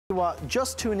What,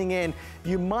 just tuning in,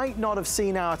 you might not have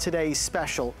seen our today's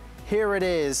special. Here it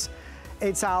is.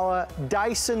 It's our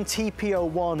Dyson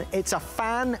TP01. It's a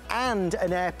fan and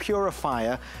an air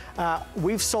purifier.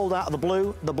 We've sold out of the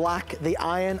blue, the black, the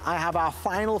iron. I have our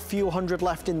final few hundred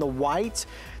left in the white.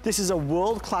 This is a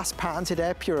world-class patented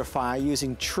air purifier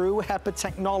using true HEPA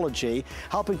technology,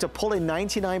 helping to pull in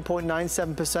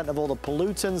 99.97% of all the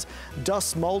pollutants,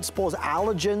 dust, mold, spores,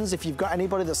 allergens. If you've got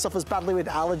anybody that suffers badly with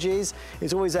allergies,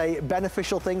 it's always a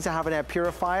beneficial thing to have an air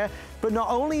purifier. But not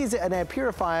only is it an air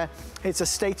purifier, it's a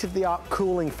state-of-the-art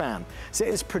cooling fan. So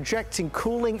it's projecting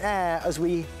cooling air as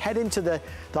we head into the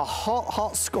hot,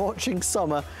 hot, scorching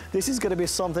summer. This is going to be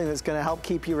something that's going to help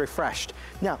keep you refreshed.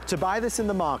 Now, to buy this in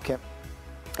the market,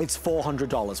 it's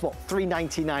 $400, well,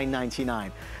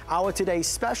 $399.99. Our today's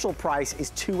special price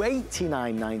is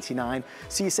 $289.99,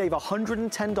 so you save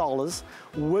 $110.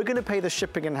 We're gonna pay the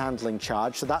shipping and handling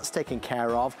charge, so that's taken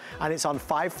care of, and it's on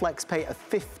 5 flex pay of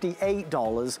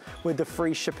 $58 with the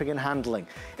free shipping and handling.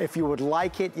 If you would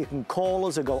like it, you can call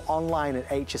us or go online at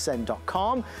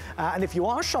hsn.com, and if you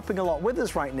are shopping a lot with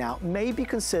us right now, maybe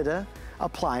consider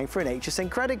applying for an HSN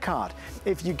credit card.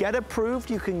 If you get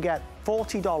approved, you can get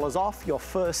 $40 off your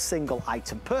first single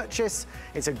item purchase.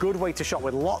 It's a good way to shop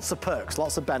with lots of perks,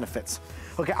 lots of benefits.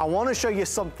 Okay, I want to show you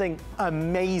something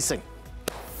amazing.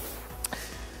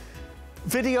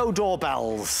 Video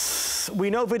doorbells.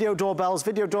 We know video doorbells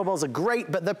are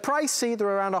great, but they're pricey. They're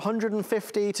around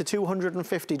 $150 to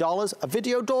 $250. A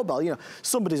video doorbell, you know,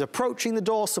 somebody's approaching the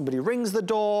door, somebody rings the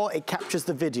door, it captures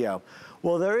the video.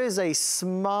 Well, there is a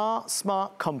smart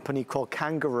company called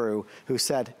Kangaroo who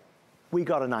said, we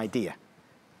got an idea.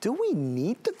 Do we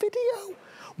need the video?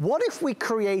 What if we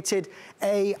created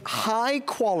a high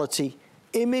quality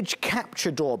image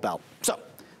capture doorbell? So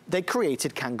they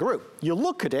created Kangaroo. You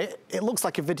look at it, it looks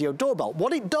like a video doorbell.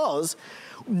 What it does,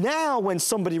 now when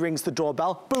somebody rings the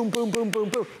doorbell, boom, boom, boom, boom,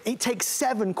 boom, it takes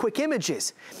 7 quick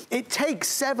images. It takes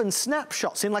 7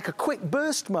 snapshots in like a quick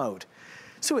burst mode.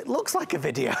 So it looks like a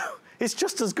video. It's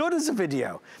just as good as a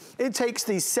video. It takes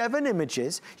these 7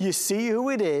 images, you see who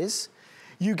it is,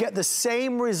 you get the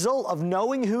same result of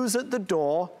knowing who's at the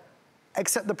door,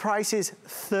 except the price is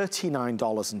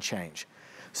 $39 and change.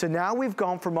 So now we've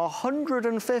gone from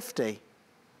 $150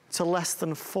 to less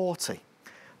than $40.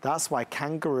 That's why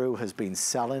Kangaroo has been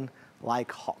selling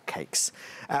like hotcakes.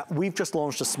 We've just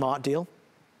launched a smart deal,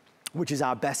 which is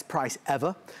our best price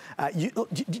ever. Do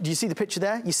you see the picture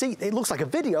there? You see, it looks like a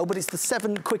video, but it's the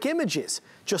 7 quick images.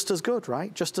 Just as good,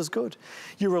 right? Just as good.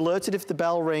 You're alerted if the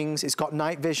bell rings. It's got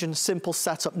night vision, simple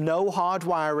setup, no hard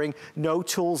wiring, no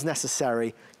tools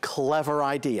necessary. Clever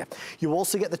idea. You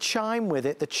also get the chime with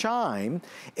it. The chime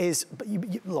is,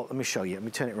 look, let me show you. Let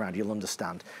me turn it around, you'll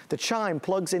understand. The chime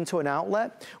plugs into an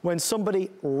outlet. When somebody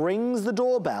rings the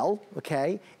doorbell,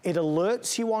 okay, it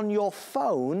alerts you on your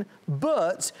phone,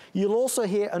 but you'll also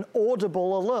hear an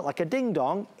audible alert, like a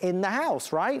ding-dong, in the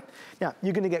house, right? Now,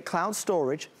 you're gonna get cloud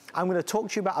storage. I'm gonna talk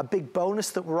to you about a big bonus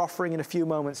that we're offering in a few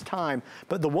moments' time.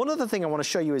 But the one other thing I wanna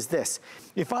show you is this.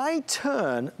 If I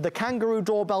turn the Kangaroo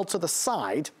doorbell to the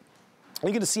side,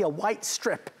 you're gonna see a white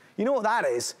strip. You know what that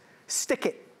is? Stick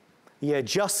it. You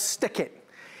just stick it.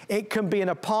 It can be an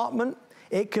apartment,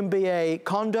 it can be a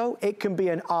condo, it can be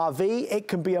an RV, it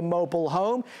can be a mobile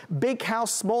home, big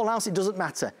house, small house, it doesn't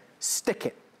matter. Stick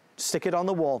it. Stick it on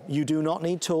the wall. You do not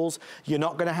need tools. You're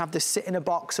not gonna have this sit in a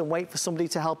box and wait for somebody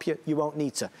to help you. You won't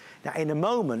need to. Now, in a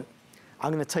moment,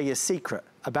 I'm gonna tell you a secret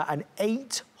about an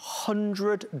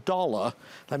 $800,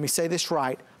 let me say this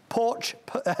right, porch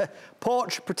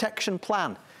protection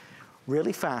plan.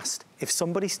 Really fast. If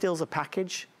somebody steals a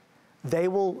package, they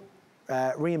will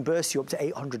reimburse you up to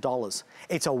 $800.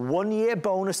 It's a 1-year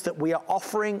bonus that we are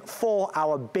offering for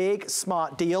our big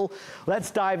smart deal.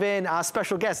 Let's dive in. Our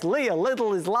special guest, Leah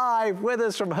Little, is live with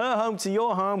us from her home to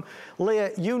your home.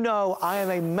 Leah, you know I am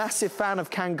a massive fan of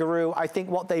Kangaroo. I think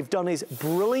what they've done is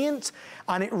brilliant,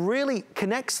 and it really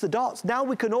connects the dots. Now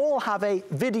we can all have a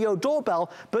video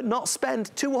doorbell, but not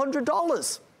spend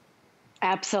 $200.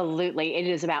 Absolutely. It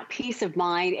is about peace of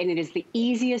mind, and it is the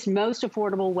easiest, most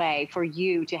affordable way for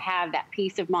you to have that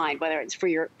peace of mind, whether it's for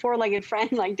your 4-legged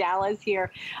friend like Dallas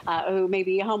here, who may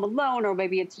be home alone, or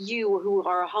maybe it's you who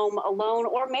are home alone,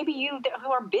 or maybe you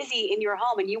who are busy in your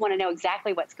home and you want to know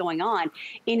exactly what's going on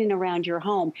in and around your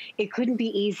home. It couldn't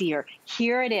be easier.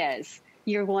 Here it is.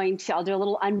 You're going to, I'll do a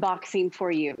little unboxing for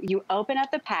you. You open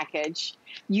up the package.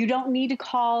 You don't need to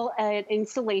call an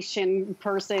installation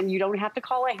person. You don't have to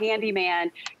call a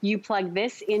handyman. You plug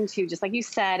this into, just like you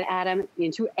said, Adam,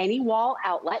 into any wall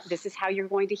outlet. This is how you're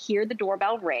going to hear the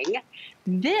doorbell ring.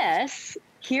 This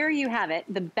Here you have it.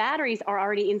 The batteries are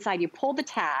already inside. You pull the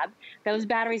tab. Those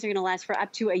batteries are going to last for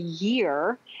up to a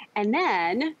year. And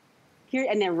then here,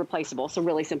 and they're replaceable, so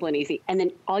really simple and easy. And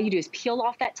then all you do is peel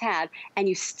off that tab and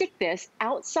you stick this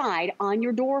outside on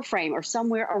your door frame or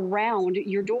somewhere around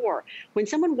your door. When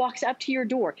someone walks up to your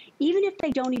door, even if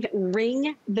they don't even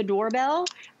ring the doorbell,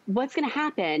 what's going to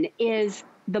happen is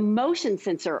the motion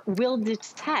sensor will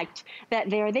detect that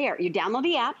they're there. You download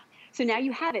the app. So now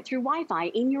you have it through Wi-Fi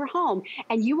in your home,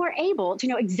 and you are able to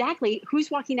know exactly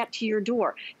who's walking up to your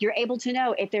door. You're able to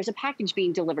know if there's a package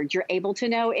being delivered. You're able to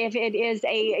know if it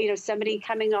is somebody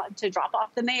coming to drop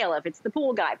off the mail. If it's the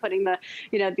pool guy putting the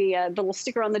little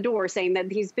sticker on the door saying that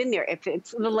he's been there. If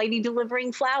it's the lady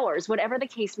delivering flowers, whatever the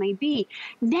case may be.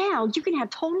 Now you can have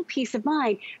total peace of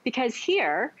mind, because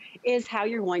here is how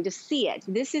you're going to see it.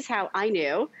 This is how I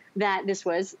knew that this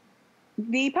was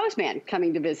the postman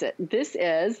coming to visit. This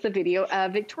is the video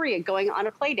of Victoria going on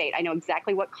a play date. I know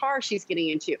exactly what car she's getting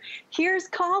into. Here's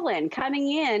Colin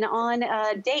coming in on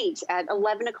a date at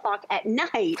 11 o'clock at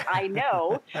night. I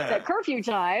know that curfew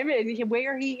time and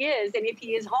where he is and if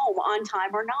he is home on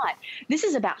time or not. This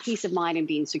is about peace of mind and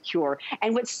being secure.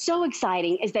 And what's so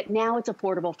exciting is that now it's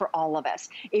affordable for all of us.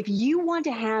 If you want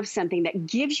to have something that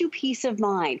gives you peace of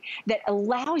mind, that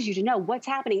allows you to know what's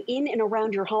happening in and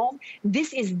around your home,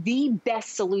 this is the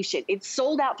best solution. It's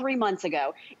sold out 3 months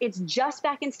ago. It's just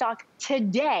back in stock.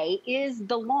 Today is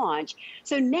the launch.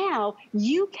 So now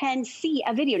you can see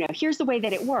a video. Now, here's the way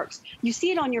that it works. You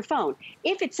see it on your phone.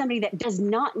 If it's somebody that does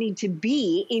not need to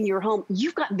be in your home,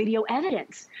 you've got video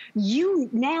evidence. You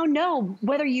now know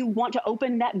whether you want to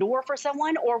open that door for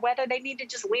someone or whether they need to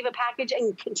just leave a package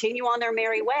and continue on their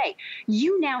merry way.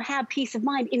 You now have peace of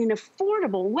mind in an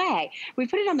affordable way. We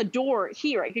put it on the door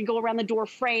here. It can go around the door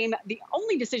frame. The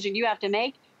only decision you have to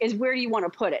make is where do you want to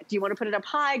put it? Do you want to put it up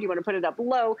high? Do you want to put it up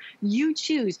low? You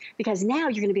choose, because now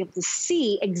you're going to be able to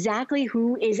see exactly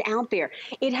who is out there.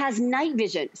 It has night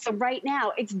vision. So right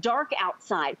now it's dark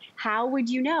outside. How would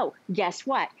you know? Guess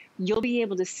what? You'll be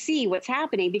able to see what's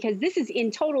happening because this is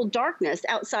in total darkness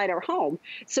outside our home.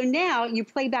 So now you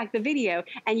play back the video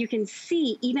and you can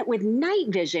see, even with night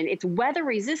vision, it's weather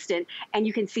resistant, and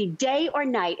you can see day or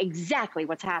night exactly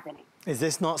what's happening. Is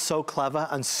this not so clever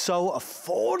and so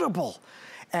affordable?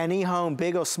 Any home,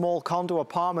 big or small, condo,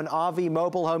 apartment, RV,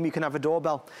 mobile home, you can have a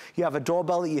doorbell. You have a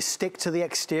doorbell that you stick to the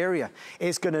exterior.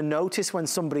 It's going to notice when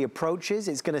somebody approaches.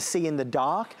 It's going to see in the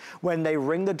dark. When they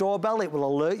ring the doorbell, it will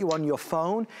alert you on your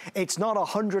phone. It's not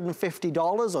 $150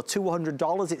 or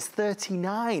 $200, it's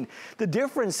 $39. The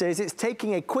difference is it's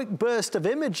taking a quick burst of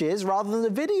images rather than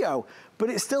a video, but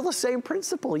it's still the same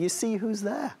principle. You see who's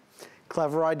there.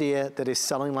 Clever idea that is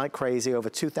selling like crazy. Over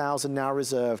 2,000 now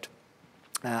reserved.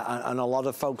 And a lot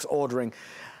of folks ordering.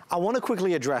 I want to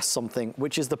quickly address something,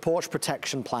 which is the porch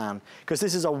protection plan, because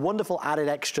this is a wonderful added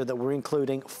extra that we're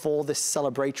including for this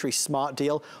celebratory smart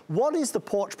deal. What is the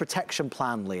porch protection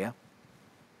plan, Leah?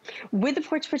 With the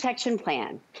porch protection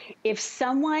plan, if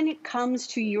someone comes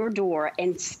to your door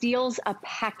and steals a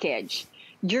package,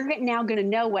 you're now going to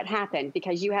know what happened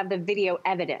because you have the video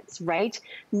evidence, right?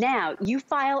 Now, you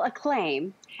file a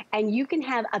claim and you can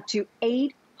have up to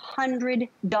 $800.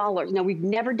 Now, we've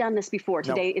never done this before.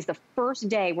 Today is the first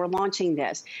day we're launching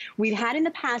this. We've had in the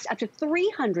past up to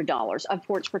 $300 of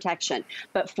porch protection,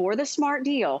 but for the smart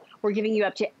deal, we're giving you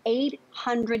up to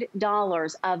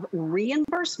 $800 of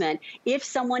reimbursement if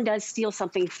someone does steal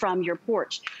something from your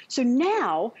porch. So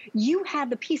now you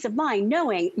have the peace of mind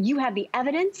knowing you have the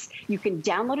evidence. You can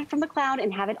download it from the cloud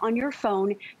and have it on your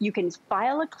phone. You can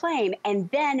file a claim and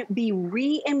then be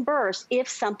reimbursed if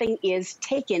something is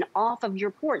taken off of your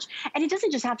porch. And it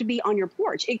doesn't just have to be on your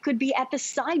porch. It could be at the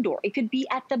side door. It could be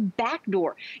at the back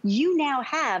door. You now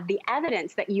have the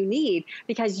evidence that you need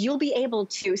because you'll be able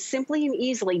to simply and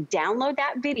easily download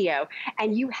that video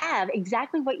and you have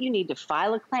exactly what you need to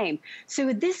file a claim.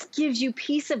 So this gives you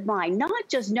peace of mind, not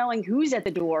just knowing who's at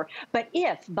the door, but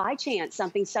if by chance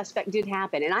something suspect did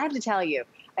happen. And I have to tell you,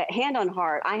 hand on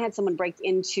heart, I had someone break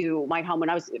into my home when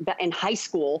I was in high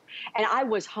school, and I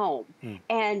was home,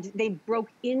 and they broke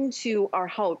into our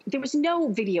home. There was no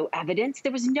video evidence.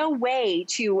 There was no way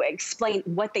to explain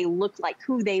what they looked like,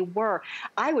 who they were.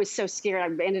 I was so scared.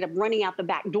 I ended up running out the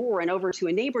back door and over to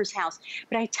a neighbor's house.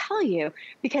 But I tell you,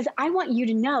 because I want you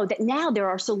to know that now there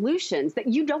are solutions that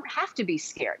you don't have to be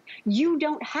scared. You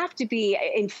don't have to be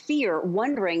in fear,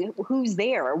 wondering who's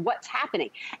there or what's happening.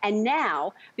 And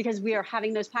now, because we are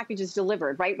having those package is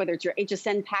delivered, right? Whether it's your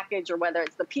HSN package or whether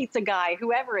it's the pizza guy,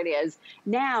 whoever it is,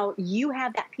 now you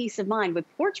have that peace of mind with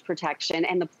porch protection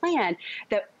and the plan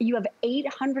that you have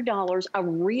 $800 of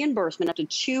reimbursement, up to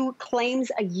 2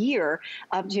 claims a year,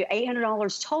 up to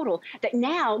 $800 total, that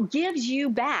now gives you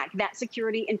back that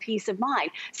security and peace of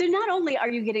mind. So not only are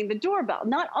you getting the doorbell,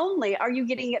 not only are you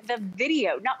getting the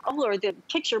video, not only or the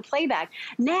picture playback,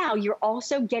 now you're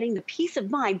also getting the peace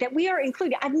of mind that we are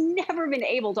including. I've never been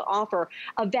able to offer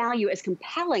a value as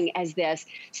compelling as this,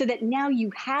 so that now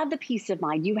you have the peace of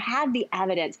mind, you have the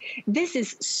evidence. This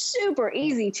is super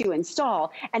easy to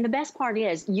install. And the best part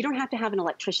is you don't have to have an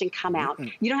electrician come out.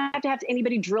 You don't have to have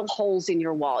anybody drill holes in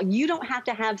your wall. You don't have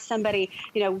to have somebody,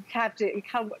 have to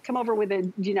come over with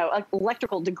a,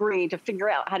 electrical degree to figure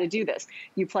out how to do this.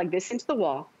 You plug this into the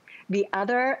wall. The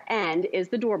other end is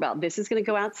the doorbell. This is going to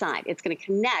go outside. It's going to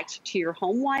connect to your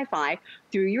home Wi-Fi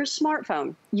through your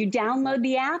smartphone. You download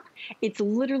the app. It's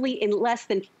literally in less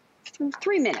than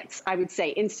 3 minutes, I would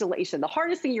say, installation. The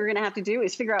hardest thing you're going to have to do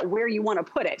is figure out where you want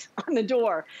to put it on the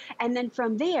door. And then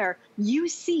from there, you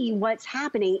see what's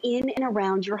happening in and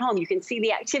around your home. You can see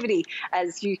the activity,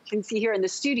 as you can see here in the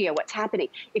studio, what's happening.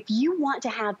 If you want to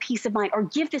have peace of mind, or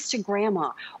give this to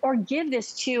grandma, or give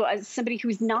this to somebody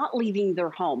who's not leaving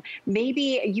their home.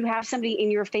 Maybe you have somebody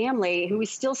in your family who is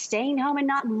still staying home and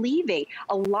not leaving.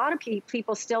 A lot of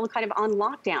people still kind of on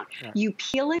lockdown. Yeah. You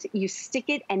peel it, you stick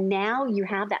it, and now you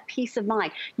have that peace of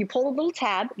mind. You pull a little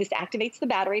tab, this activates the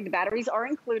battery. The batteries are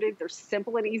included. They're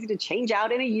simple and easy to change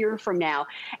out in a year from now.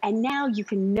 And now you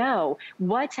can know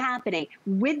what's happening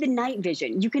with the night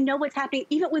vision. You can know what's happening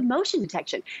even with motion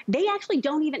detection. They actually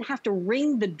don't even have to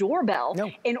ring the doorbell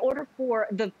in order for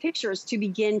the pictures to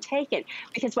begin taken.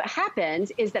 Because what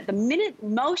happens is that the minute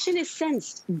motion is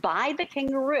sensed by the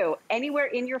Kangaroo anywhere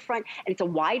in your front, and it's a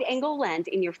wide angle lens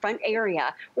in your front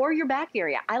area or your back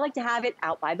area. I like to have it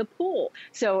out by the pool.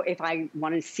 So if I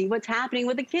want to see what's happening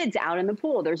with the kids out in the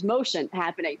pool, there's motion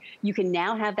happening. You can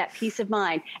now have that peace of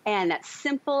mind and that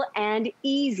simple and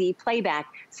easy playback,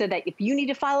 so that if you need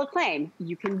to file a claim,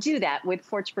 you can do that with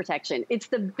porch protection. It's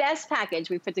the best package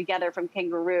we put together from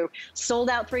Kangaroo. Sold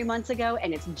out 3 months ago,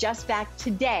 and it's just back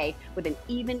today with an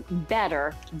even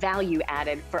better value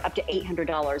added for up to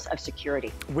 $800 of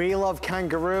security. We love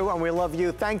Kangaroo, and we love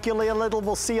you. Thank you, Leah Little.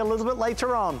 We'll see you a little bit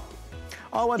later on.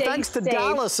 Oh, and thanks to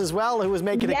Dallas as well, who was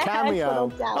making a cameo.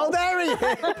 Oh, there he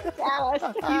is. Dallas,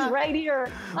 he's right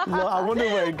here. Well, I wonder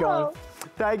where he'd gone.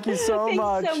 Thank you so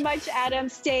much. Thanks so much, Adam.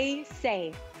 Stay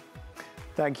safe.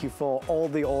 Thank you for all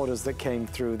the orders that came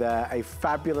through there. A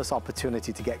fabulous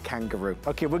opportunity to get Kangaroo.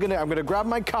 Okay, I'm gonna grab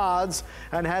my cards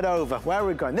and head over. Where are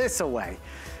we going? This away.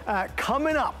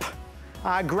 Coming up,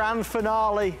 our grand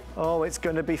finale. Oh, it's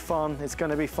going to be fun. It's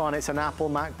going to be fun. It's an Apple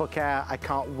MacBook Air. I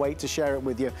can't wait to share it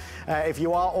with you. If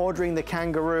you are ordering the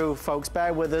Kangaroo, folks,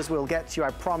 bear with us. We'll get to you, I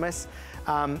promise.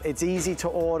 It's easy to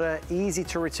order, easy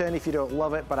to return if you don't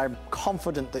love it, but I'm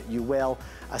confident that you will,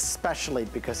 especially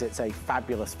because it's a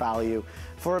fabulous value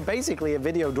for basically a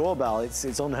video doorbell. It's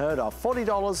unheard of.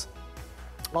 $40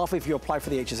 off if you apply for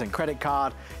the HSN credit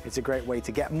card. It's a great way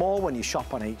to get more when you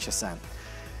shop on HSN.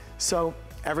 So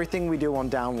everything we do on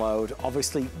download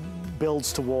obviously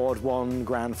builds toward one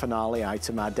grand finale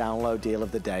item, our download deal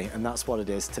of the day, and that's what it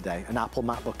is today, an Apple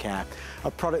MacBook Air,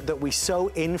 a product that we so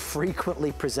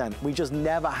infrequently present. We just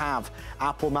never have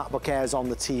Apple MacBook Airs on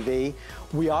the TV.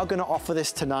 We are going to offer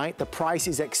this tonight. The price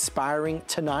is expiring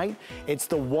tonight. It's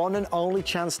the one and only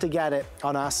chance to get it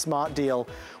on our smart deal.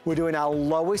 We're doing our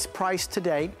lowest price to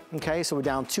date, okay, so we're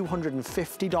down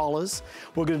 $250.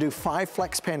 We're going to do 5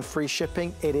 FlexPay and free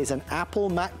shipping. It is an Apple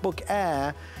MacBook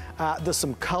Air. There's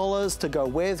some colors to go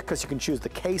with, because you can choose the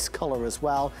case color as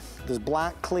well. There's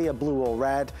black, clear, blue, or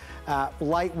red.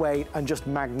 Lightweight and just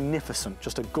magnificent,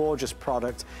 just a gorgeous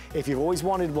product. If you've always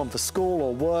wanted one for school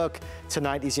or work,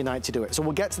 tonight is your night to do it. So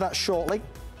we'll get to that shortly.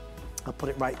 I'll put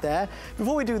it right there.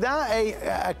 Before we do that,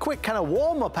 a quick kind of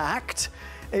warm-up act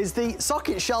is the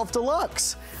Socket Shelf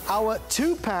Deluxe, our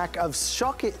 2-pack of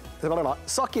Socket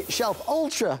Shelf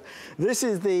Ultra. This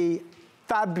is the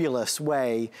fabulous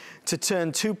way to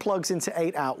turn 2 plugs into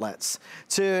 8 outlets,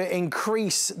 to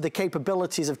increase the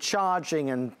capabilities of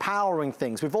charging and powering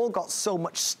things. We've all got so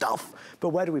much stuff, but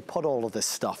where do we put all of this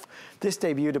stuff? This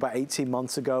debuted about 18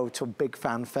 months ago to a big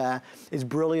fanfare. It's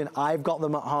brilliant. I've got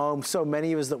them at home. So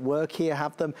many of us that work here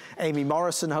have them. Amy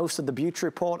Morrison hosted the Beauty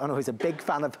Report. I know he's a big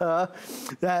fan of her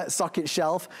Socket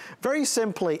Shelf. Very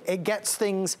simply, it gets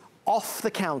things off the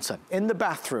counter, in the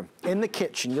bathroom, in the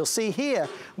kitchen. You'll see here,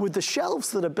 with the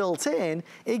shelves that are built in,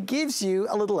 it gives you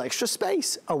a little extra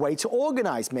space, a way to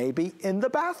organize, maybe in the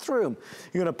bathroom.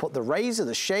 You're gonna put the razor,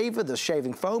 the shaver, the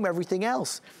shaving foam, everything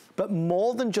else. But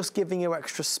more than just giving you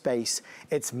extra space,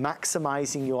 it's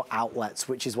maximizing your outlets,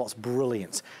 which is what's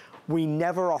brilliant. We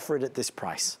never offer it at this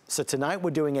price. So tonight we're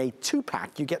doing a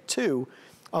 2-pack. You get 2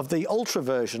 of the Ultra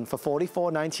version for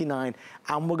 $44.99,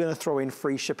 and we're gonna throw in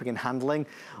free shipping and handling.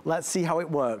 Let's see how it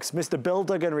works. Mr. Bill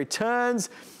Duggan returns.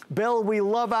 Bill, we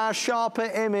love our sharper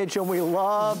image and we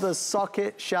love the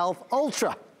Socket Shelf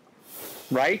Ultra.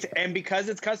 Right, and because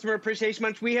it's Customer Appreciation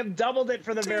Month, we have doubled it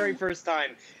for the very first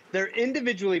time. They're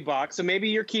individually boxed, so maybe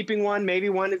you're keeping one, maybe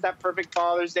one is that perfect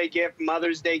Father's Day gift,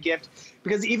 Mother's Day gift,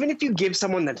 because even if you give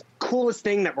someone the coolest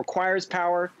thing that requires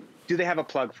power, do they have a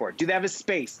plug for it? Do they have a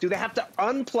space? Do they have to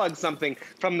unplug something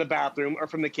from the bathroom or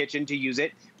from the kitchen to use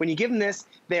it? When you give them this,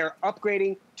 they are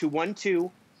upgrading to 1,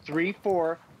 2, 3,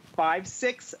 4, 5,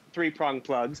 6 3-prong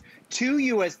plugs, 2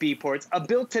 USB ports, a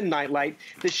built-in nightlight.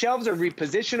 The shelves are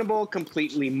repositionable,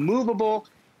 completely movable,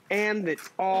 and it's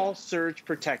all surge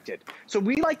protected. So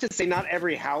we like to say not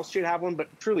every house should have one, but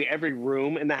truly every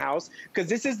room in the house, because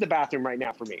this is the bathroom right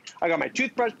now for me. I got my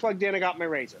toothbrush plugged in, I got my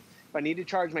razor. If I need to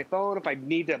charge my phone, if I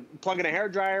need to plug in a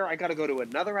hairdryer, I gotta go to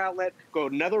another outlet, go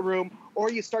to another room, or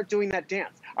you start doing that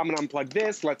dance. I'm gonna unplug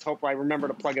this, let's hope I remember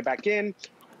to plug it back in.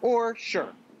 Or sure,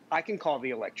 I can call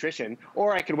the electrician,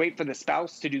 or I can wait for the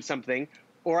spouse to do something,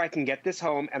 or I can get this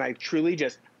home and I truly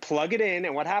just plug it in,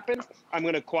 and what happens? I'm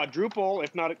gonna quadruple,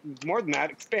 if not more than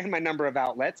that, expand my number of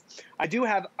outlets. I do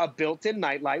have a built-in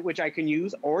nightlight, which I can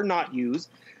use or not use,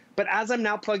 but as I'm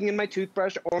now plugging in my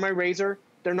toothbrush or my razor,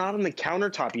 they're not on the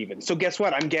countertop even. So guess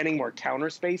what? I'm getting more counter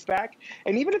space back.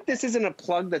 And even if this isn't a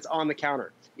plug that's on the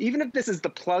counter, even if this is the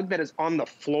plug that is on the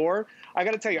floor, I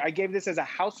gotta tell you, I gave this as a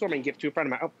housewarming gift to a friend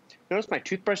of mine. Oh, notice my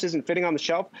toothbrush isn't fitting on the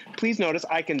shelf. Please notice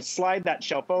I can slide that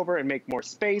shelf over and make more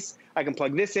space. I can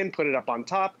plug this in, put it up on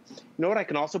top. You know what I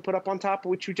can also put up on top,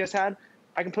 which we just had?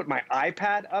 I can put my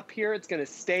iPad up here. It's gonna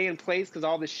stay in place because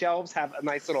all the shelves have a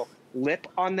nice little lip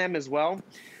on them as well.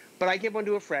 But I gave one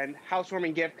to a friend,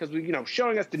 housewarming gift, because we,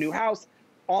 showing us the new house.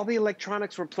 All the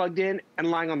electronics were plugged in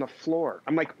and lying on the floor.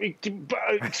 I'm like,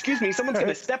 excuse me, someone's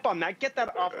gonna step on that. Get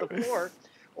that off the floor.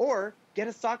 Or get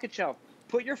a socket shelf.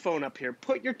 Put your phone up here.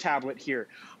 Put your tablet here.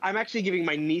 I'm actually giving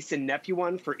my niece and nephew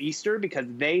one for Easter because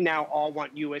they now all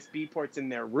want USB ports in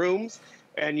their rooms.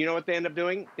 And you know what they end up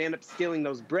doing? They end up stealing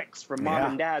those bricks from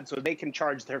mom and dad so they can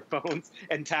charge their phones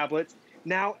and tablets.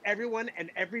 Now everyone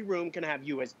and every room can have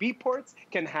USB ports,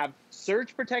 can have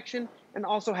surge protection, and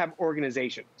also have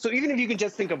organization. So even if you can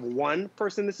just think of one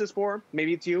person this is for,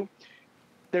 maybe it's you,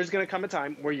 there's gonna come a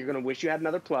time where you're gonna wish you had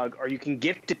another plug, or you can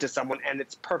gift it to someone and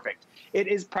it's perfect. It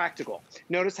is practical.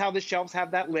 Notice how the shelves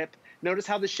have that lip. Notice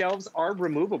how the shelves are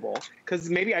removable, because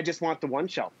maybe I just want the one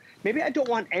shelf. Maybe I don't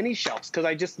want any shelves because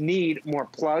I just need more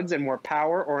plugs and more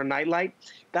power or a nightlight.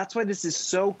 That's why this is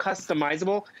so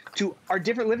customizable to our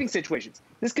different living situations.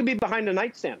 This could be behind a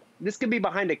nightstand. This could be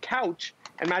behind a couch.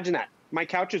 Imagine that. My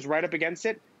couch is right up against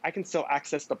it. I can still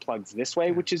access the plugs this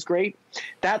way, which is great.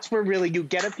 That's where really you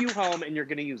get a few home and you're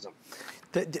gonna use them.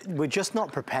 We're just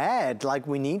not prepared like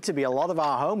we need to be. A lot of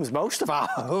our homes, most of our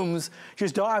homes,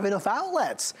 just don't have enough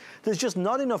outlets. There's just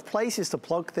not enough places to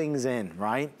plug things in,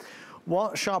 right?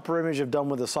 What Sharper Image have done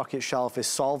with the socket shelf is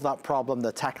solve that problem.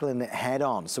 They're tackling it head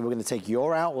on. So we're gonna take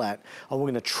your outlet and we're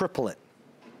gonna triple it,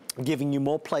 giving you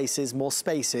more places, more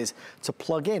spaces to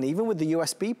plug in, even with the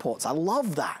USB ports. I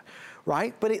love that.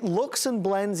 Right? But it looks and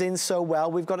blends in so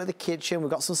well. We've got it in the kitchen, we've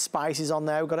got some spices on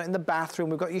there, we've got it in the bathroom,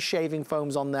 we've got your shaving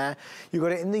foams on there, you've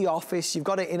got it in the office, you've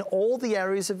got it in all the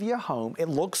areas of your home. It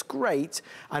looks great,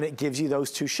 and it gives you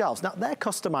those 2 shelves. Now, they're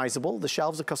customizable. The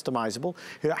shelves are customizable.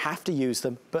 You don't have to use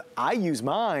them, but I use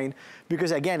mine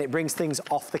because, again, it brings things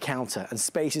off the counter, and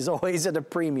space is always at a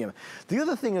premium. The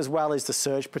other thing as well is the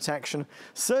surge protection.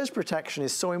 Surge protection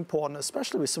is so important,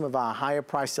 especially with some of our higher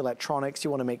priced electronics.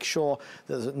 You want to make sure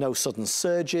that there's no sudden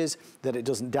surges, that it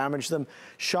doesn't damage them.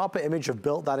 Sharper Image have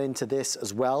built that into this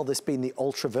as well, this being the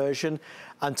Ultra version.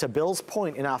 And to Bill's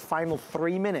point, in our final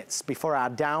 3 minutes before our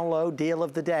download deal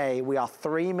of the day, we are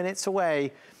 3 minutes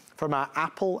away from our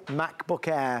Apple MacBook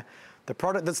Air. The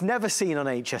product that's never seen on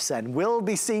HSN will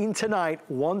be seen tonight,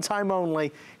 one time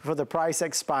only, before the price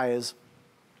expires.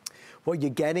 What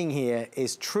you're getting here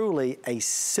is truly a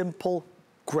simple,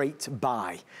 great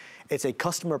buy. It's a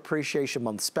Customer Appreciation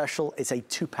Month special. It's a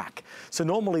 2-pack. So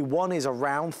normally one is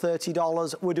around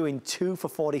 $30. We're doing 2 for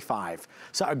 $45.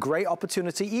 So a great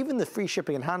opportunity. Even the free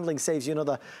shipping and handling saves you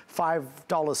another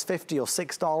 $5.50 or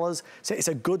 $6. So it's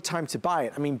a good time to buy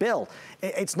it. I mean, Bill,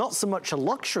 it's not so much a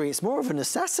luxury, it's more of a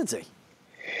necessity.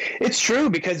 It's true,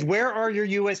 because where are your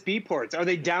USB ports? Are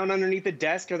they down underneath the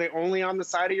desk? Are they only on the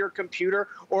side of your computer?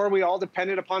 Or are we all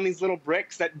dependent upon these little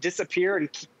bricks that disappear and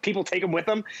people take them with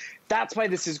them? That's why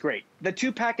this is great. The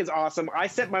 2-pack is awesome. I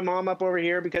set my mom up over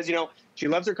here because, you know, she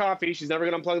loves her coffee. She's never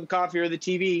going to unplug the coffee or the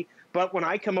TV. But when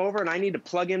I come over and I need to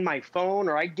plug in my phone,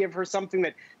 or I give her something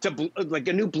like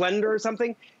a new blender or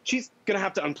something, she's going to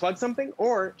have to unplug something,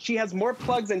 or she has more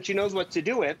plugs than she knows what to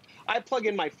do with. I plug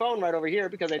in my phone right over here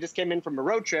because I just came in from a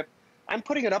road trip. I'm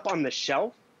putting it up on the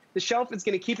shelf. The shelf is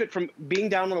going to keep it from being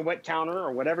down on the wet counter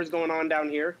or whatever's going on down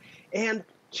here. And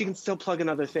she can still plug in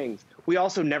other things. We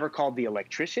also never called the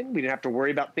electrician. We didn't have to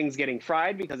worry about things getting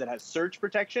fried because it has surge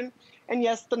protection. And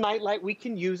yes, the nightlight, we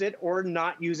can use it or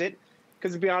not use it.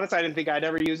 Because to be honest, I didn't think I'd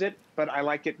ever use it, but I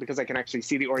like it because I can actually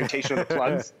see the orientation of the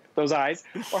plugs, those eyes.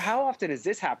 Or how often has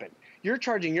this happened? You're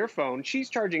charging your phone, she's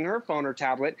charging her phone or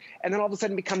tablet, and then all of a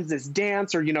sudden it becomes this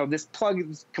dance, or, you know, this plug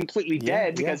is completely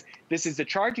dead because this is the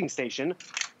charging station.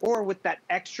 Or with that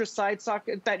extra side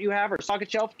socket that you have, or socket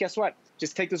shelf, guess what?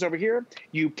 Just take this over here,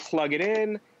 you plug it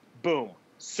in, boom,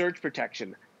 surge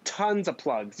protection, tons of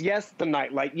plugs. Yes, the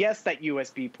nightlight, yes, that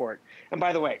USB port. And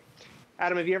by the way,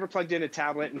 Adam, have you ever plugged in a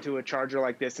tablet into a charger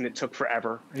like this and it took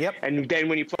forever? Yep. And then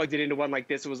when you plugged it into one like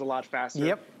this, it was a lot faster?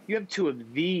 Yep. You have 2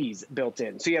 of these built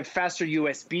in. So you have faster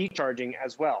USB charging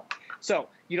as well. So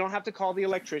you don't have to call the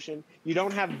electrician. You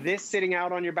don't have this sitting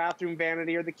out on your bathroom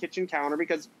vanity or the kitchen counter,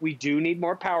 because we do need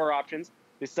more power options.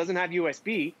 This doesn't have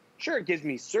USB. Sure, it gives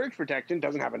me surge protection,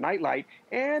 doesn't have a nightlight,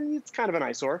 and it's kind of an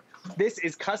eyesore. This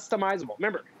is customizable.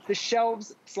 Remember, the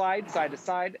shelves slide side to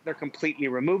side. They're completely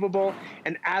removable.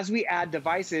 And as we add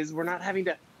devices, we're not having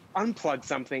to unplug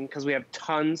something because we have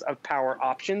tons of power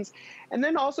options. And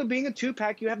then also, being a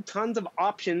 2-pack, you have tons of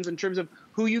options in terms of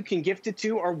who you can gift it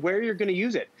to or where you're going to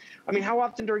use it. I mean, how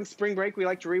often during spring break we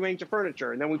like to rearrange the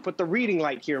furniture, and then we put the reading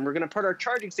light here, and we're going to put our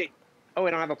charging station. Oh,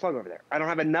 I don't have a plug over there. I don't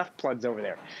have enough plugs over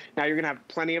there. Now you're going to have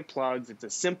plenty of plugs. It's a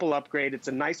simple upgrade. It's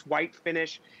a nice white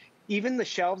finish. Even the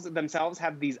shelves themselves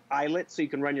have these eyelets so you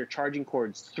can run your charging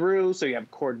cords through, so you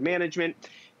have cord management.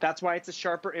 That's why it's a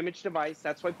sharper image device.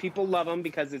 That's why people love them,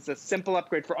 because it's a simple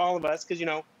upgrade for all of us. Because, you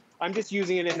know, I'm just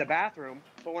using it in the bathroom,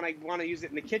 but when I want to use it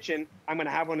in the kitchen, I'm going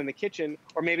to have one in the kitchen,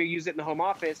 or maybe use it in the home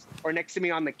office, or next to me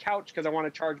on the couch because I want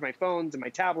to charge my phones and my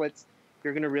tablets.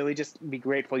 You're going to really just be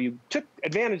grateful you took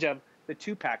advantage of the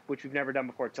 2-pack, which we've never done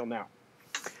before till now.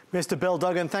 Mr. Bill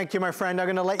Duggan, thank you, my friend. I'm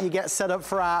going to let you get set up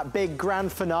for our big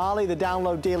grand finale, the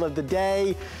download deal of the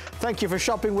day. Thank you for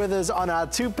shopping with us on our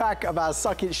 2-pack of our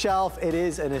socket shelf. It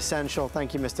is an essential.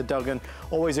 Thank you, Mr. Duggan.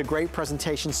 Always a great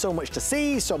presentation. So much to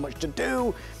see, so much to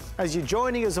do. As you're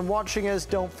joining us and watching us,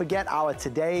 don't forget our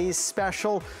today's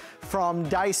special from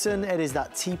Dyson. It is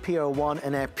that TP01,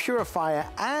 an air purifier,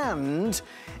 and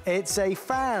it's a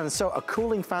fan. So a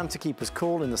cooling fan to keep us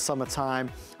cool in the summertime,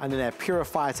 and an air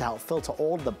purifier to help filter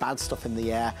all the bad stuff in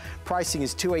the air. Pricing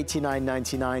is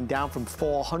 $289.99, down from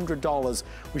 $400,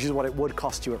 which is what it would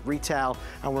cost you at retail.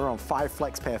 And we're on 5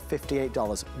 flex pay of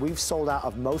 $58. We've sold out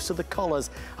of most of the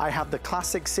colors. I have the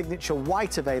classic signature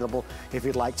white available if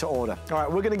you'd like to order. All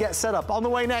right, we're going to get set up. On the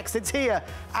way next, it's here.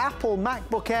 Apple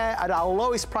MacBook Air at our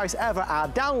lowest price ever, our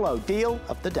download deal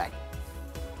of the day.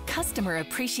 Customer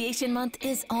Appreciation Month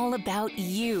is all about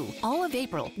you. All of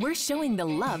April, we're showing the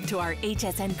love to our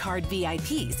HSN card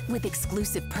VIPs with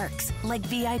exclusive perks like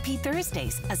VIP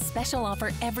Thursdays, a special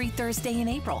offer every Thursday in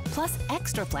April, plus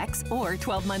Extra Flex or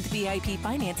 12-month VIP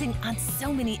financing on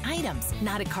so many items.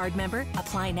 Not a card member?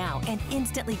 Apply now and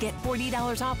instantly get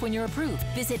 $40 off when you're approved.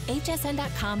 Visit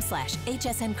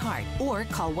hsn.com/HSN card or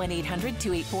call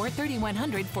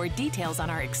 1-800-284-3100 for details on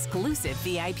our exclusive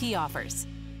VIP offers.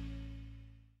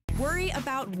 Worry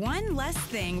about one less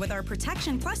thing with our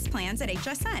Protection Plus plans at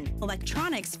HSN.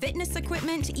 Electronics, fitness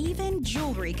equipment, even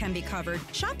jewelry can be covered.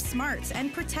 Shop smart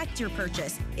and protect your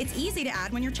purchase. It's easy to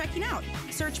add when you're checking out.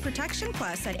 Search Protection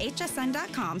Plus at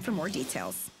hsn.com for more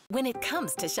details. When it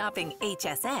comes to shopping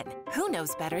HSN, who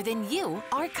knows better than you,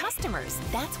 our customers?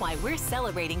 That's why we're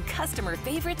celebrating Customer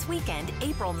Favorites Weekend,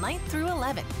 April 9th through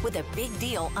 11th, with a big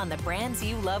deal on the brands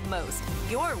you love most.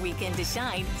 Your weekend to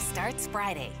shine starts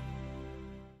Friday.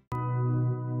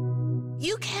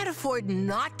 You can't afford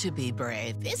not to be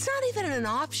brave. It's not even an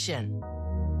option.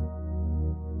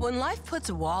 When life puts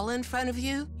a wall in front of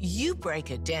you, you break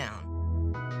it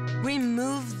down.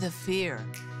 Remove the fear.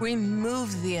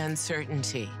 Remove the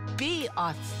uncertainty. Be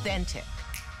authentic.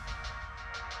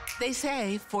 They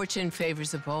say fortune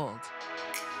favors the bold.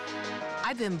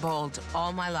 I've been bold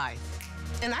all my life,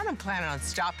 and I don't plan on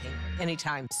stopping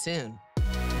anytime soon.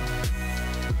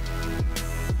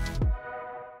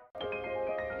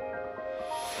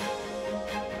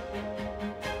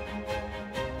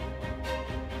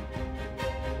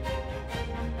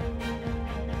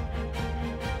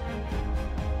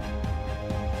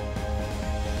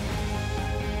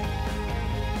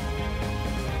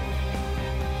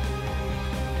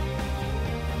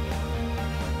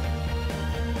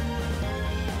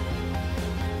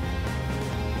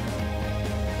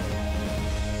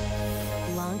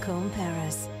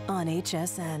 Paris on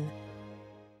HSN.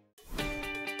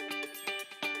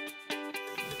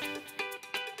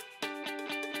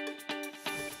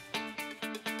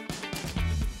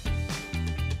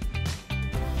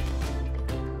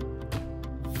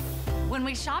 When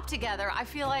we shop together, I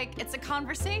feel like it's a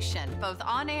conversation, both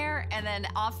on air and then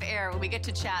off air when we get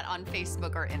to chat on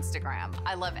Facebook or Instagram.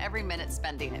 I love every minute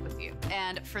spending it with you.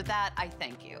 And for that, I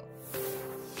thank you.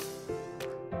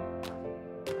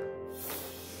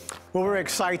 Well, we're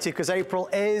excited because April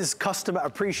is Customer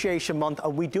Appreciation Month,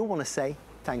 and we do want to say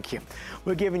thank you.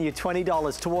 We're giving you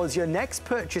 $20 towards your next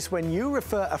purchase when you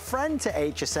refer a friend to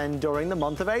HSN during the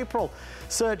month of April.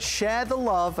 Search Share the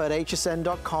Love at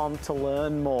hsn.com to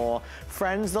learn more.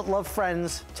 Friends that love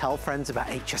friends, tell friends about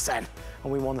HSN.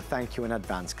 And we want to thank you in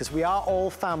advance because we are all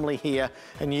family here,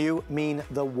 and you mean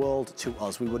the world to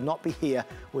us. We would not be here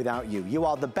without you. You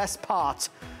are the best part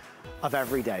of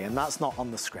every day, and that's not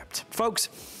on the script. Folks,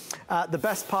 the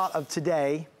best part of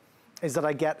today is that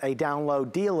I get a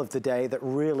download deal of the day that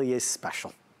really is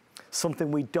special.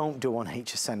 Something we don't do on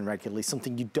HSN regularly,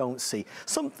 something you don't see,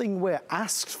 something we're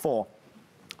asked for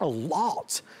a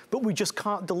lot, but we just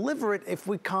can't deliver it if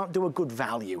we can't do a good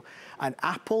value. And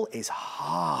Apple is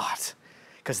hard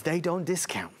because they don't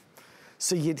discount.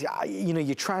 So you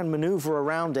try and maneuver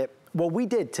around it. Well, we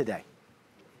did today.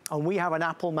 And we have an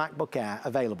Apple MacBook Air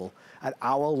available at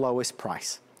our lowest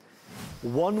price,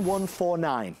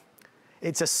 $1,149.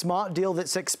 It's a smart deal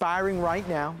that's expiring right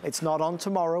now. It's not on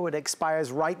tomorrow, it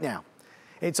expires right now.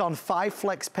 It's on 5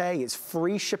 Flex Pay, it's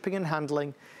free shipping and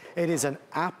handling. It is an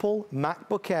Apple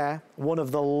MacBook Air, one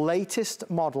of the latest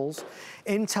models,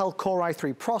 Intel Core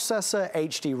i3 processor,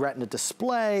 HD Retina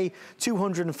display,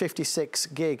 256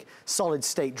 gig solid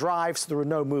state drive, so there are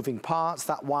no moving parts.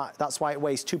 That's why it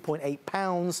weighs 2.8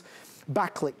 pounds.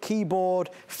 Backlit keyboard,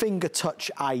 finger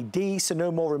touch ID, so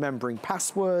no more remembering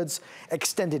passwords,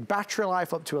 extended battery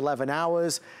life up to 11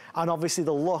 hours, and obviously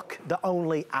the look that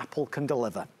only Apple can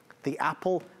deliver, the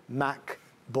Apple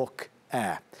MacBook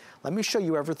Air. Let me show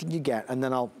you everything you get, and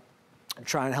then I'll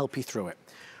try and help you through it.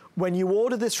 When you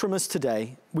order this from us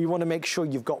today, we want to make sure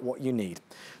you've got what you need.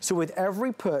 So with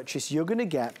every purchase, you're going to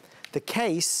get the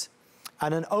case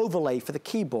and an overlay for the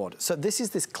keyboard. So this is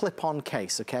this clip-on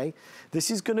case, okay? This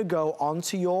is gonna go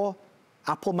onto your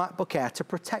Apple MacBook Air to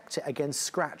protect it against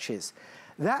scratches.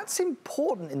 That's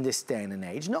important in this day and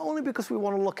age, not only because we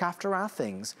wanna look after our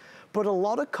things, but a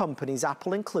lot of companies,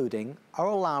 Apple including, are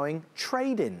allowing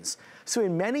trade-ins. So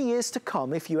in many years to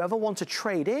come, if you ever want to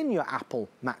trade in your Apple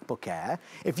MacBook Air,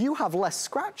 if you have less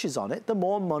scratches on it, the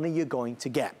more money you're going to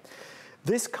get.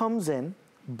 This comes in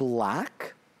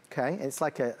black, okay? It's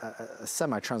like a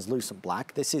semi-translucent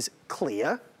black. This is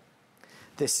clear.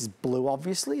 This is blue,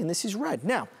 obviously, and this is red.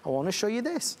 Now, I want to show you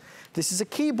this. This is a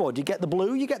keyboard. You get the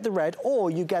blue, you get the red, or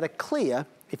you get a clear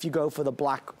if you go for the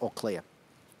black or clear.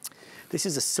 This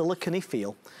is a silicone-y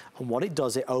feel, and what it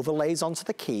does, it overlays onto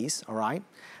the keys, all right?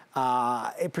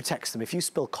 It protects them. If you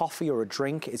spill coffee or a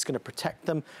drink, it's going to protect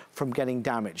them from getting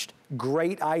damaged.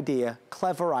 Great idea,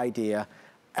 clever idea.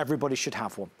 Everybody should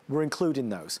have one. We're including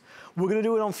those. We're going to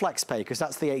do it on FlexPay because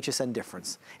that's the HSN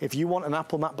difference. If you want an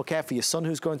Apple MacBook Air for your son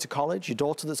who's going to college, your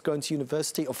daughter that's going to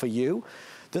university, or for you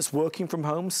that's working from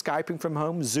home, Skyping from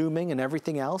home, Zooming and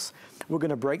everything else, we're going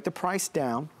to break the price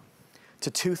down to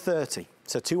 $230.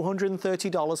 So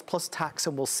 $230 plus tax,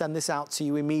 and we'll send this out to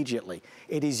you immediately.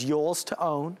 It is yours to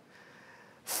own,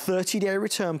 30-day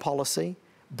return policy,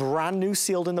 brand new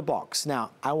sealed in the box.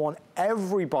 Now, I want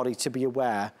everybody to be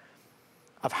aware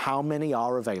of how many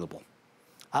are available.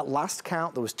 At last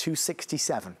count, there was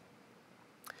 267.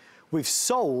 We've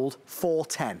sold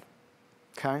 410,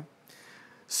 okay?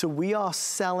 So we are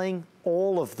selling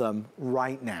all of them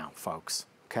right now, folks,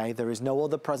 okay? There is no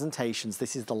other presentations.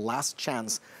 This is the last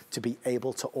chance to be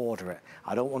able to order it.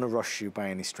 I don't want to rush you by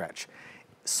any stretch.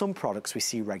 Some products we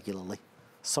see regularly.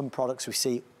 Some products we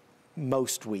see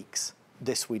most weeks.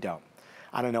 This we don't.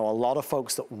 And I know a lot of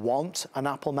folks that want an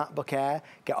Apple MacBook Air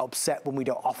get upset when we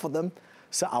don't offer them.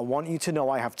 So I want you to know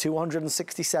I have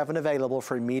 267 available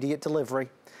for immediate delivery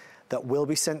that will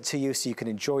be sent to you so you can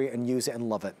enjoy it and use it and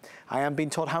love it. I am being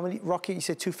told how many, Rocky, you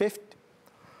said 250?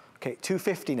 Okay,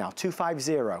 250 now,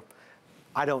 250.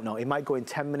 I don't know, it might go in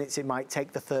 10 minutes, it might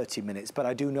take the 30 minutes, but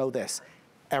I do know this.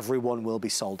 Everyone will be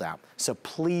sold out. So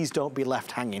please don't be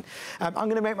left hanging. I'm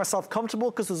gonna make myself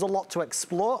comfortable because there's a lot to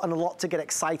explore and a lot to get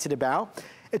excited about.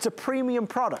 It's a premium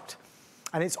product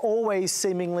and it's always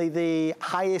seemingly the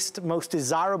highest, most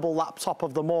desirable laptop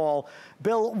of them all.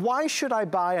 Bill, why should I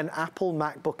buy an Apple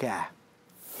MacBook Air?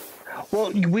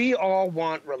 Well, we all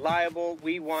want reliable,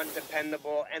 we want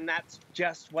dependable, and that's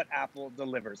just what Apple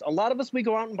delivers. A lot of us, we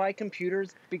go out and buy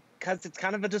computers because it's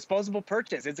kind of a disposable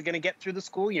purchase. Is it going to get through the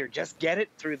school year? Just get it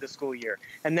through the school year,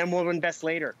 and then we'll invest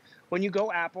later. When you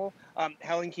go Apple,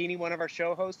 Helen Keeney, one of our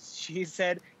show hosts, she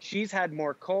said she's had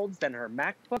more colds than her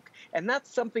MacBook, and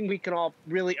that's something we can all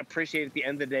really appreciate at the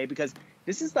end of the day because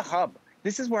this is the hub.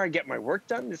 This is where I get my work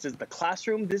done. This is the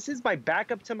classroom. This is my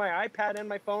backup to my iPad and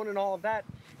my phone and all of that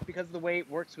because of the way it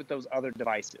works with those other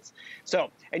devices. So,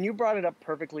 and you brought it up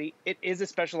perfectly. It is a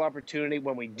special opportunity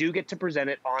when we do get to present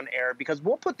it on air because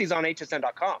we'll put these on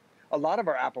hsn.com. A lot of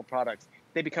our Apple products,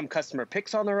 they become customer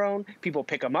picks on their own. People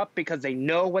pick them up because they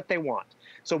know what they want.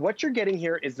 So what you're getting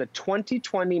here is the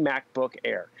 2020 MacBook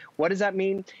Air. What does that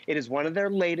mean? It is one of their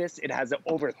latest. It has an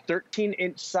over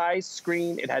 13-inch size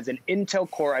screen. It has an Intel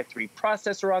Core i3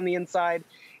 processor on the inside.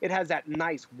 It has that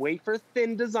nice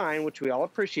wafer-thin design, which we all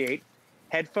appreciate.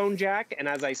 Headphone jack, and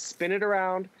as I spin it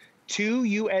around, 2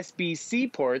 USB-C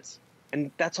ports, and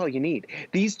that's all you need.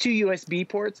 These 2 USB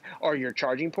ports are your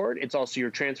charging port. It's also your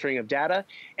transferring of data.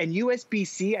 And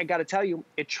USB-C, I gotta tell you,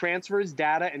 it transfers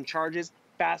data and charges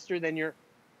faster than your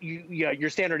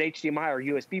standard HDMI or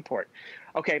USB port.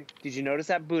 Okay, did you notice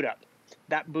that boot up?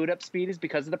 That boot up speed is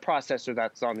because of the processor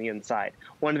that's on the inside.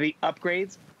 One of the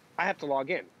upgrades, I have to log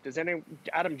in.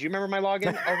 Adam, do you remember my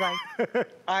login? All right.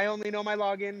 I only know my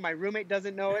login. My roommate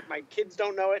doesn't know it. My kids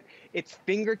don't know it. It's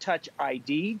finger touch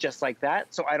ID, just like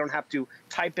that, so I don't have to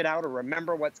type it out or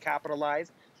remember what's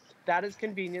capitalized. That is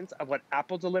convenience of what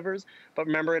Apple delivers, but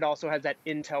remember it also has that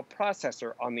Intel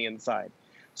processor on the inside.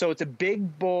 So it's a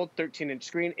big, bold 13-inch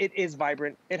screen. It is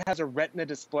vibrant. It has a Retina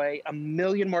display, 1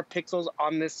 million more pixels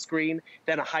on this screen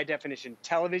than a high-definition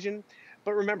television.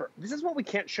 But remember, this is what we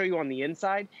can't show you on the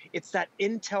inside. It's that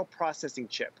Intel processing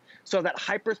chip. So that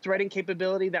hyper-threading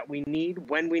capability that we need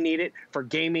when we need it for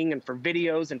gaming and for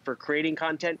videos and for creating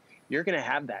content, you're going to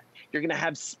have that. You're going to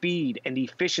have speed and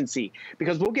efficiency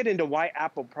because we'll get into why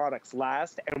Apple products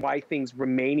last and why things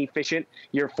remain efficient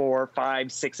year 4,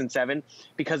 5, 6, and 7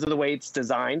 because of the way it's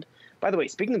designed. By the way,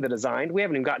 speaking of the design, we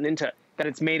haven't even gotten into that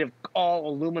it's made of all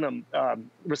aluminum,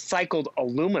 recycled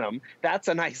aluminum. That's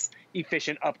a nice,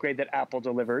 efficient upgrade that Apple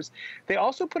delivers. They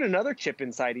also put another chip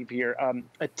inside of here,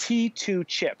 a T2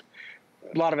 chip.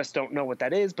 A lot of us don't know what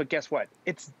that is, but guess what?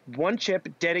 It's one chip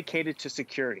dedicated to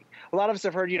security. A lot of us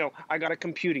have heard, I got a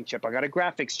computing chip, I got a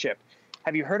graphics chip.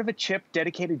 Have you heard of a chip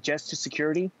dedicated just to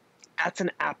security? That's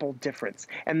an Apple difference.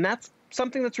 And that's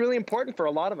something that's really important for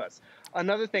a lot of us.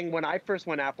 Another thing, when I first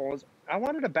went Apple, was I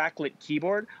wanted a backlit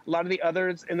keyboard. A lot of the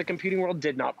others in the computing world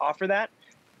did not offer that.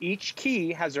 Each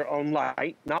key has their own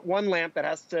light, not one lamp that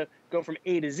has to go from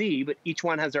A to Z, but each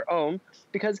one has their own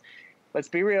because let's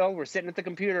be real, we're sitting at the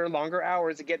computer longer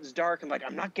hours, it gets dark, and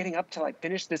I'm not getting up till I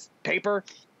finish this paper,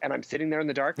 and I'm sitting there in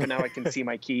the dark, but now I can see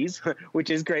my keys, which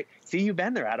is great. See, you've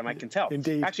been there, Adam, I can tell.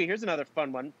 Indeed. Actually, here's another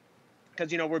fun one,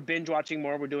 because, we're binge watching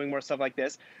more, we're doing more stuff like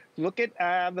this. Look at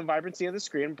the vibrancy of the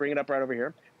screen, bring it up right over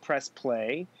here, press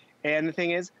play, and the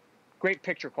thing is, great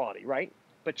picture quality, right?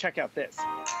 But check out this.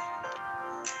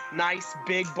 Nice,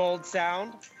 big, bold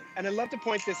sound, and I'd love to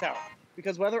point this out.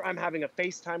 Because whether I'm having a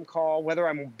FaceTime call, whether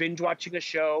I'm binge watching a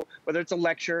show, whether it's a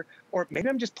lecture, or maybe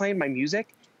I'm just playing my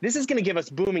music, this is going to give us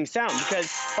booming sound. Because,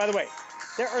 by the way,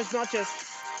 there is not just,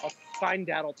 I'll find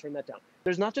that, I'll turn that down.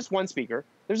 There's not just one speaker.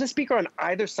 There's a speaker on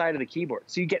either side of the keyboard.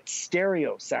 So you get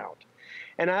stereo sound.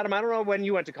 And Adam, I don't know when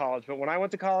you went to college, but when I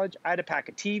went to college, I had to pack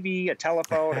a TV, a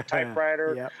telephone, a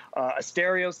typewriter, Yep. A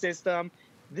stereo system.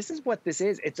 This is what this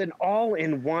is. It's an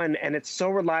all-in-one, and it's so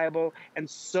reliable and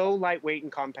so lightweight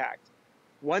and compact.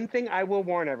 One thing I will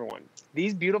warn everyone,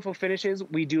 these beautiful finishes,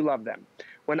 we do love them.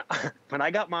 When I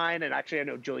got mine, and actually I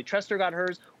know Julie Trester got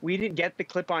hers, we didn't get the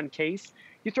clip-on case.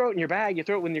 You throw it in your bag, you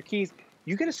throw it with your keys,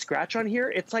 you get a scratch on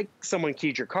here, it's like someone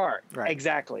keyed your car. Right.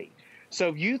 Exactly. So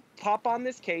if you pop on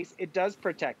this case, it does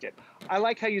protect it. I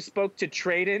like how you spoke to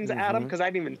trade-ins, Adam, because I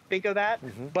didn't even think of that.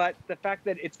 But the fact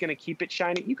that it's going to keep it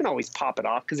shiny, you can always pop it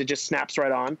off because it just snaps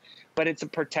right on. But it's a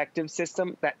protective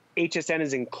system that HSN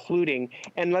is including.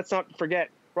 And let's not forget,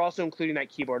 we're also including that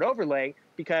keyboard overlay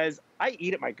because I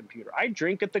eat at my computer. I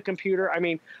drink at the computer. I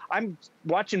mean, I'm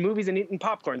watching movies and eating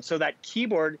popcorn. So that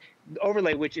keyboard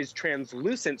overlay, which is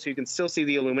translucent so you can still see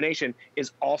the illumination,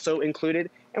 is also included.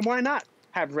 And why not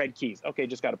have red keys? Okay,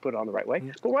 just got to put it on the right way.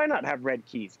 But why not have red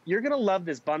keys? You're going to love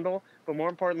this bundle, but more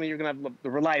importantly, you're going to have the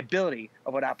reliability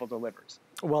of what Apple delivers.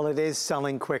 Well, it is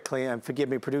selling quickly. And forgive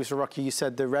me, Producer Rocky, you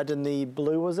said the red and the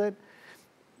blue, was it?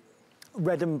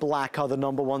 Red and black are the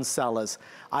 #1 sellers.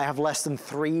 I have less than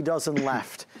 3 dozen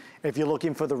left. If you're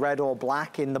looking for the red or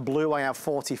black, in the blue I have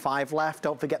 45 left.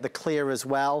 Don't forget the clear as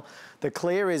well. The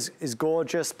clear is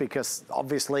gorgeous because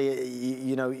obviously,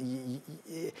 you know,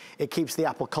 it keeps the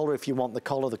Apple color if you want the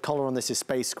color. The color on this is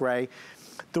space gray.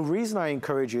 The reason I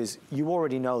encourage you is you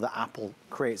already know that Apple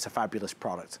creates a fabulous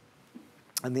product.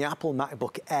 And the Apple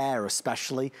MacBook Air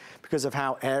especially, because of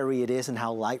how airy it is and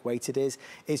how lightweight it is,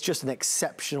 it's just an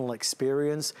exceptional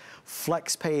experience.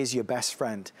 FlexPay is your best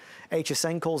friend.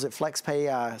 HSN calls it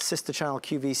FlexPay, sister channel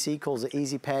QVC calls it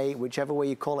Easy Pay. Whichever way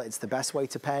you call it, it's the best way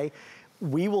to pay.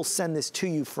 We will send this to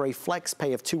you for a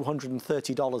FlexPay of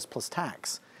 $230 plus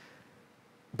tax.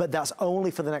 But that's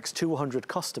only for the next 200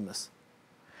 customers.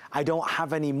 I don't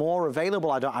have any more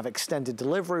available. I don't have extended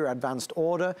delivery or advanced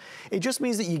order. It just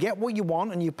means that you get what you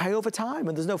want and you pay over time,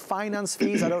 and there's no finance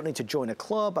fees. I don't need to join a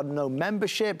club. I have no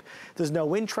membership. There's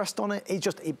no interest on it.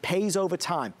 It pays over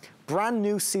time. Brand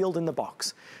new, sealed in the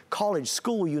box. College,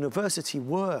 school, university,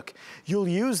 work. You'll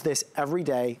use this every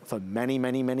day for many,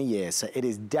 many, many years. So it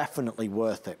is definitely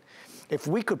worth it. If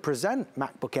we could present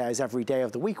MacBook Airs every day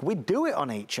of the week, we'd do it on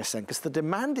HSN because the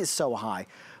demand is so high.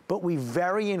 But we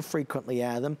very infrequently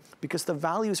air them because the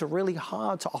values are really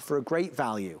hard to offer a great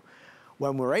value.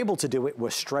 When we're able to do it, we're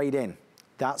straight in.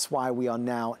 That's why we are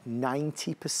now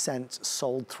 90%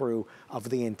 sold through of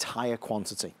the entire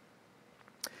quantity.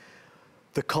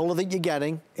 The color that you're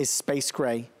getting is space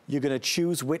gray. You're gonna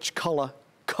choose which color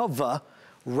cover,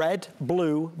 red,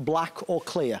 blue, black, or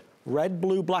clear. Red,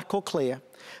 blue, black, or clear.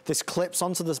 This clips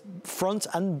onto the front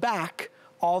and back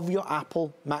of your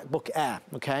Apple MacBook Air,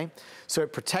 okay? So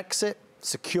it protects it,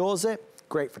 secures it,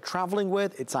 great for traveling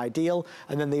with, it's ideal.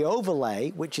 And then the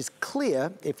overlay, which is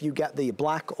clear if you get the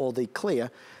black or the clear,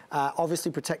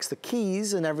 obviously protects the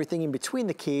keys and everything in between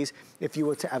the keys if you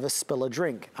were to ever spill a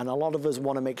drink. And a lot of us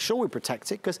wanna make sure we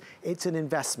protect it because it's an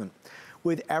investment.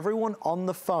 With everyone on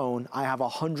the phone, I have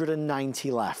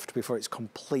 190 left before it's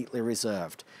completely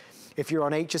reserved. If you're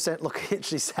on HSN, look, it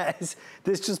actually says,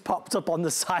 this just popped up on the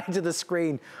side of the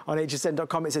screen on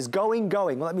hsn.com. It says, going.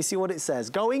 Well, let me see what it says.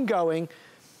 Going.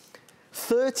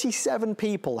 37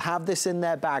 people have this in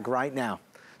their bag right now.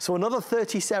 So another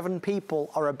 37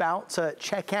 people are about to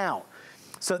check out.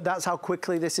 So that's how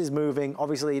quickly this is moving.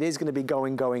 Obviously, it is going to be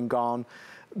going, gone.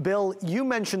 Bill, you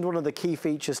mentioned one of the key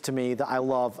features to me that I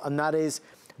love, and that is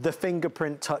the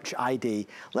fingerprint touch ID.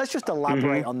 Let's just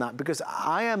elaborate on that because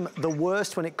I am the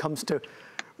worst when it comes to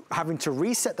having to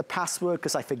reset the password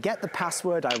because I forget the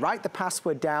password, I write the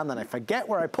password down, then I forget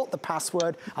where I put the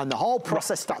password, and the whole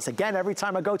process starts again every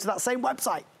time I go to that same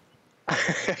website.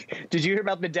 Did you hear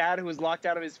about the dad who was locked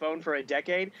out of his phone for a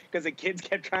decade because the kids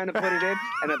kept trying to put it in?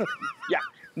 And yeah,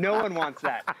 no one wants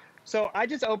that. So I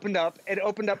just opened up, it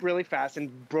opened up really fast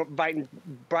and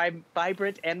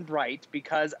vibrant and bright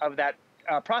because of that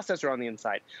processor on the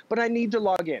inside, but I need to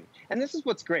log in. And this is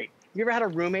what's great. You ever had a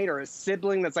roommate or a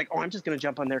sibling that's like, oh, I'm just going to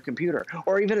jump on their computer,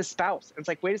 or even a spouse? It's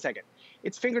like, wait a second.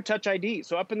 It's finger touch ID.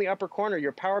 So up in the upper corner,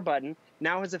 your power button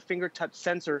now has a finger touch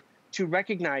sensor to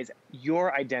recognize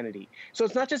your identity. So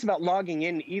it's not just about logging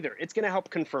in either. It's going to help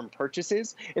confirm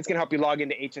purchases. It's going to help you log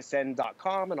into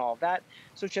hsn.com and all of that.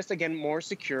 So it's just, again, more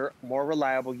secure, more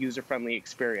reliable, user-friendly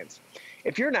experience.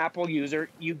 If you're an Apple user,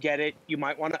 you get it. You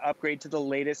might want to upgrade to the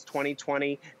latest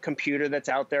 2020 computer that's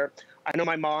out there. I know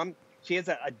my mom, she has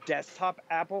a desktop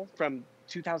Apple from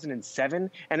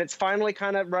 2007, and it's finally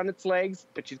kind of run its legs,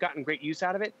 but she's gotten great use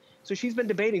out of it. So she's been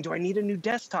debating, do I need a new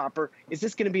desktop, or is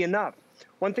this going to be enough?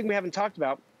 One thing we haven't talked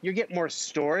about, you get more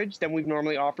storage than we've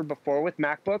normally offered before with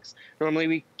MacBooks. Normally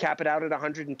we cap it out at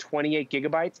 128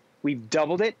 gigabytes. We've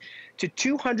doubled it to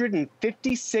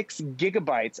 256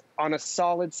 gigabytes on a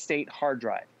solid state hard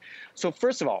drive. So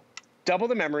first of all, double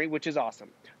the memory, which is awesome.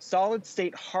 Solid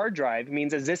state hard drive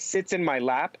means as this sits in my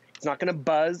lap, it's not going to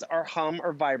buzz or hum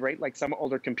or vibrate like some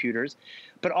older computers,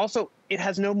 but also it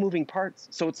has no moving parts.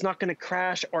 So it's not going to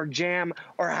crash or jam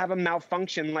or have a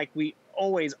malfunction like we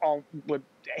always all would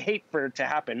hate for it to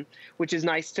happen, which is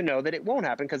nice to know that it won't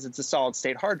happen because it's a solid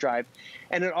state hard drive.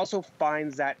 And it also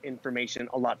finds that information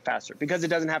a lot faster because it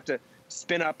doesn't have to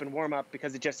spin up and warm up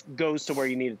because it just goes to where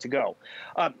you need it to go.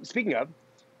 Speaking of,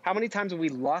 how many times have we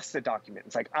lost a document?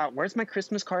 It's like, where's my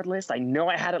Christmas card list? I know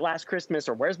I had it last Christmas.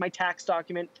 Or where's my tax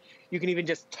document? You can even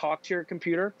just talk to your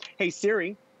computer. Hey,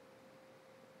 Siri,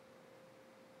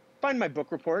 find my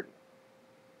book report.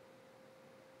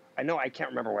 I know I can't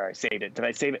remember where I saved it. Did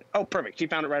I save it? Oh, perfect. She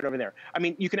found it right over there. I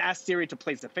mean, you can ask Siri to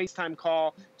place a FaceTime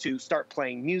call, to start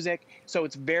playing music. So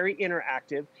it's very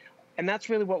interactive. And that's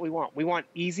really what we want. We want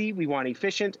easy, we want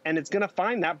efficient, and it's going to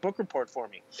find that book report for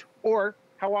me. Or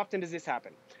how often does this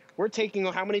happen? We're taking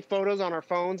how many photos on our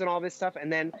phones and all this stuff,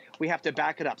 and then we have to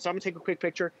back it up. So I'm going to take a quick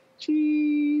picture.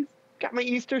 Cheese. Got my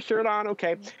Easter shirt on,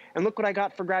 okay. And look what I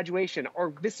got for graduation.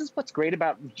 Or this is what's great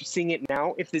about seeing it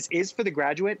now. If this is for the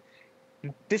graduate,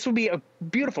 this will be a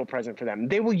beautiful present for them.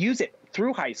 They will use it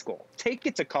through high school. Take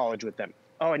it to college with them.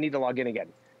 Oh, I need to log in again.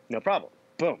 No problem.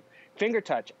 Boom. Finger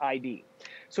touch ID.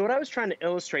 So what I was trying to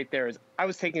illustrate there is I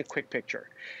was taking a quick picture.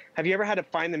 Have you ever had to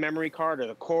find the memory card or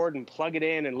the cord and plug it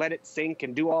in and let it sync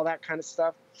and do all that kind of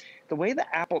stuff? The way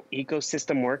the Apple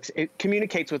ecosystem works, it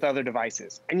communicates with other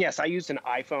devices. And yes, I used an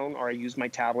iPhone or I used my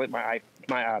tablet, my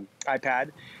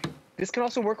iPad. This can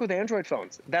also work with Android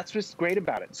phones. That's what's great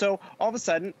about it. So all of a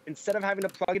sudden, instead of having to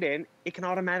plug it in, it can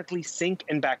automatically sync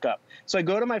and back up. So I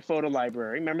go to my photo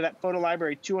library. Remember that photo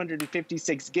library,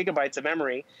 256 gigabytes of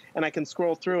memory, and I can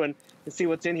scroll through and see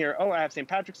what's in here. Oh, I have St.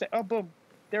 Patrick's Day. Oh, boom,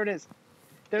 there it is.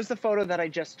 There's the photo that I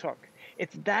just took.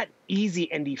 It's that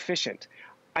easy and efficient.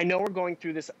 I know we're going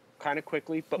through this kind of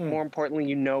quickly, but more importantly,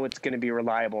 you know it's going to be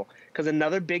reliable. Because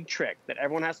another big trick that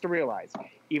everyone has to realize,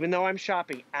 even though I'm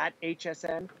shopping at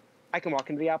HSN, I can walk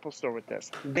into the Apple store with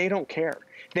this. They don't care.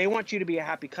 They want you to be a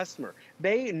happy customer.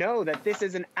 They know that this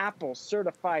is an Apple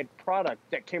certified product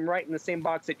that came right in the same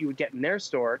box that you would get in their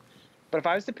store. But if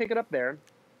I was to pick it up there,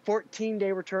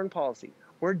 14-day return policy.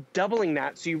 We're doubling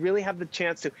that, so you really have the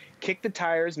chance to kick the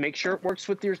tires, make sure it works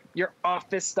with your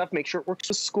office stuff, make sure it works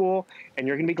with school, and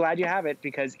you're going to be glad you have it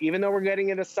because even though we're getting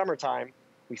into summertime,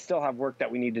 we still have work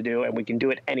that we need to do, and we can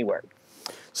do it anywhere.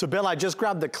 So, Bill, I just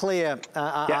grabbed the clear yes.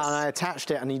 and I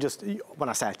attached it, and you just, when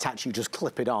I say attach, you just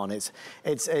clip it on.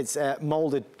 It's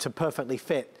molded to perfectly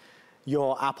fit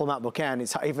your Apple MacBook Air, and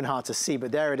it's even hard to see,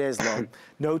 but there it is, look.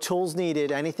 No tools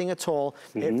needed, anything at all.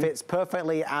 It fits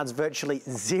perfectly, adds virtually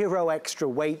zero extra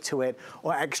weight to it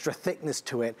or extra thickness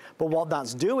to it, but what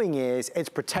that's doing is it's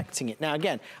protecting it. Now,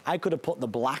 again, I could have put the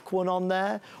black one on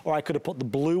there, or I could have put the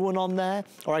blue one on there,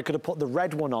 or I could have put the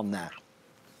red one on there.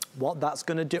 What that's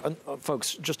going to do, and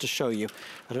folks, just to show you,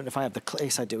 I don't know if I have the,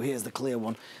 yes I do, here's the clear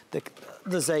one.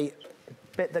 There's a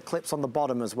bit that clips on the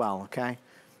bottom as well, okay?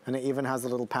 And it even has the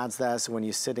little pads there, so when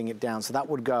you're sitting it down, so that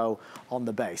would go on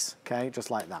the base, okay?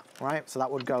 Just like that, right? So that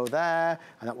would go there,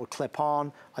 and that would clip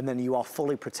on, and then you are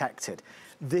fully protected.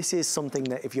 This is something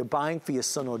that if you're buying for your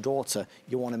son or daughter,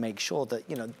 you want to make sure that,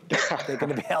 you know, they're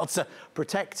going to be able to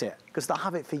protect it, because they'll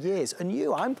have it for years. And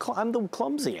I'm the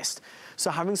clumsiest. So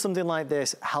having something like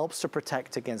this helps to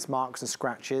protect against marks and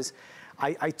scratches.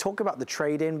 I talk about the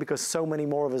trade-in because so many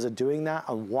more of us are doing that,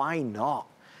 and why not?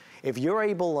 If you're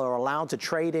able or allowed to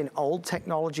trade in old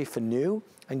technology for new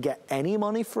and get any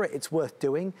money for it, it's worth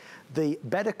doing. The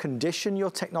better condition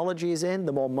your technology is in,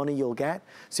 the more money you'll get.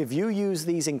 So if you use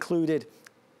these included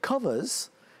covers,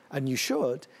 and you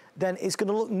should, then it's going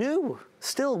to look new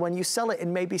still when you sell it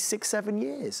in maybe 6-7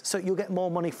 years. So you'll get more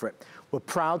money for it. We're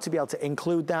proud to be able to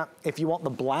include that. If you want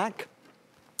the black,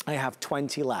 I have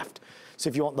 20 left. So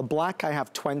if you want the black, I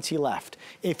have 20 left.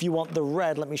 If you want the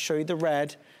red, let me show you the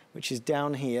red, which is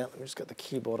down here. Let me just get the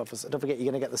keyboard off. Don't forget, you're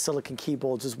gonna get the silicone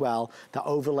keyboards as well that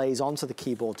overlays onto the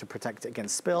keyboard to protect it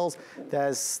against spills.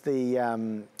 There's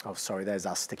the, oh, sorry, there's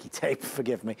our sticky tape,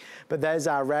 forgive me. But there's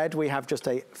our red. We have just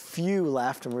a few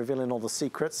left. I'm revealing all the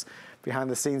secrets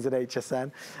behind the scenes at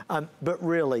HSN. But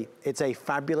really, it's a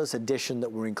fabulous addition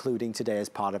that we're including today as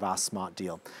part of our smart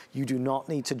deal. You do not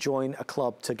need to join a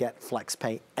club to get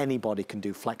FlexPay. Anybody can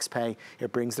do FlexPay.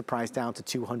 It brings the price down to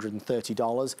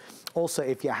 $230. Also,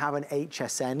 if you have an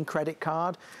HSN credit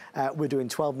card, we're doing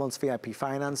 12 months VIP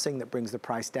financing that brings the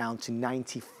price down to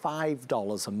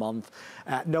 $95 a month.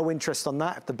 No interest on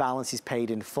that if the balance is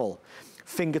paid in full.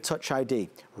 Finger touch ID,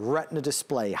 retina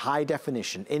display, high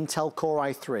definition, Intel Core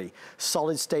i3,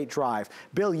 solid state drive.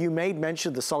 Bill, you made mention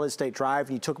of the solid state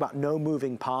drive. You talk about no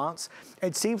moving parts.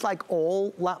 It seems like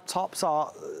all laptops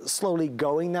are slowly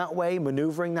going that way,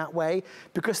 maneuvering that way,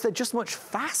 because they're just much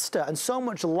faster and so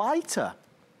much lighter.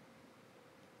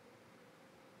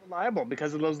 reliable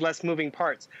because of those less moving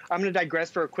parts. I'm going to digress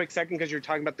for a quick second because you're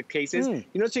talking about the cases. You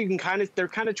know, so you can they're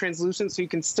kind of translucent, so you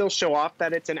can still show off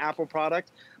that it's an Apple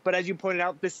product. But as you pointed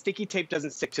out, this sticky tape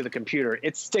doesn't stick to the computer.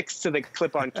 It sticks to the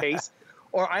clip-on case.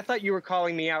 Or I thought you were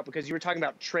calling me out because you were talking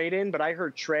about trade-in, but I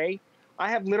heard tray. I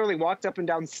have literally walked up and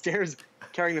down stairs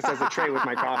carrying this as a tray with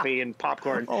my coffee and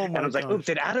popcorn. And I was like, oops,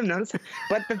 did Adam notice?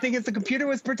 But the thing is, the computer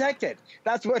was protected.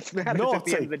 That's what matters at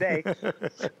the end of the day.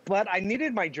 But I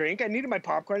needed my drink. I needed my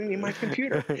popcorn. I needed my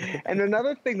computer. And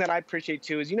another thing that I appreciate,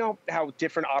 too, is you know how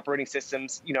different operating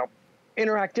systems, you know,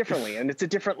 interact differently, and it's a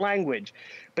different language.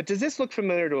 But does this look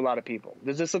familiar to a lot of people?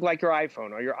 Does this look like your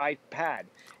iPhone or your iPad?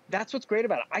 That's what's great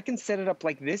about it. I can set it up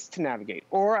like this to navigate,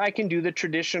 or I can do the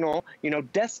traditional, you know,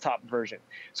 desktop version.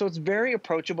 So it's very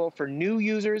approachable for new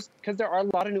users because there are a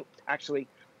lot of new, actually,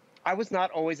 I was not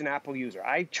always an Apple user.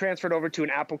 I transferred over to an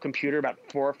Apple computer about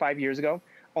 4 or 5 years ago,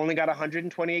 only got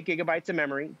 128 gigabytes of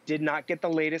memory, did not get the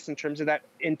latest in terms of that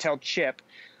Intel chip.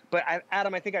 But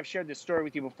Adam, I think I've shared this story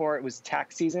with you before. It was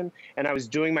tax season, and I was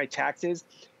doing my taxes,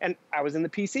 and I was in the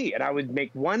PC, and I would make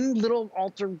one little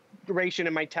alteration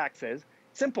in my taxes.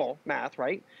 Simple math,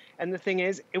 right? And the thing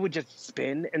is, it would just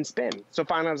spin and spin. So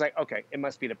finally, I was like, okay, it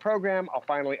must be the program. I'll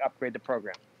finally upgrade the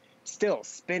program. Still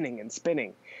spinning and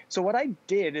spinning. So what I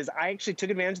did is I actually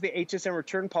took advantage of the HSN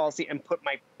return policy and put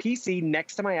my PC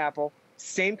next to my Apple,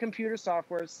 same computer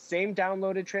software, same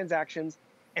downloaded transactions,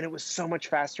 and it was so much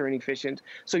faster and efficient.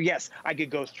 So yes, I could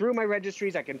go through my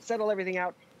registries, I can settle everything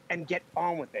out and get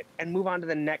on with it and move on to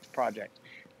the next project.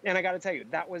 And I got to tell you,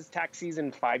 that was tax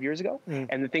season 5 years ago.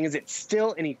 And the thing is, it's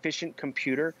still an efficient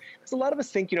computer. Because a lot of us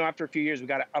think, you know, after a few years, we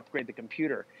got to upgrade the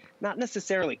computer. Not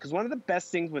necessarily, because one of the best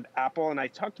things with Apple, and I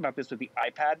talked about this with the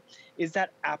iPad, is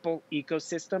that Apple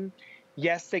ecosystem.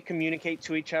 Yes, they communicate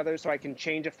to each other, so I can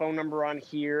change a phone number on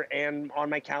here and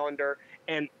on my calendar,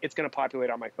 and it's going to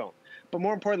populate on my phone. But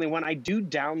more importantly, when I do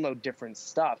download different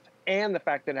stuff, and the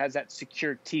fact that it has that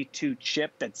secure T2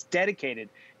 chip that's dedicated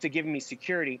to giving me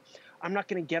security, I'm not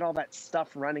going to get all that stuff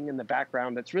running in the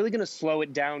background that's really going to slow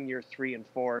it down year 3 and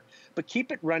 4, but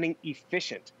keep it running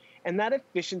efficient. And that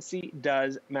efficiency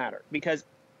does matter, because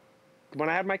when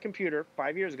I had my computer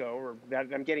 5 years ago, or that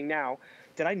I'm getting now,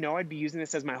 did I know I'd be using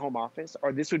this as my home office,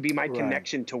 or this would be my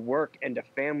connection to work and to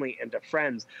family and to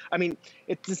friends? I mean,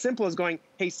 it's as simple as going,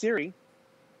 hey Siri,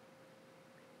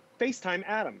 FaceTime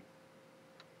Adam.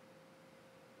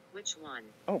 Which one?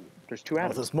 Oh, there's 2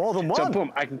 Adams. Oh, there's more than one. So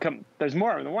boom, I can come. There's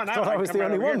more than one. I thought I was the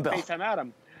only one, Bill. FaceTime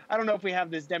Adam. I don't know if we have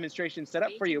this demonstration set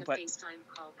up for you, but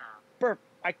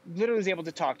I literally was able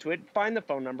to talk to it, find the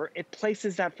phone number. It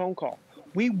places that phone call.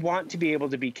 We want to be able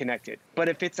to be connected, but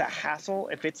if it's a hassle,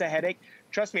 if it's a headache,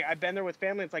 trust me, I've been there with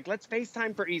family. It's like, let's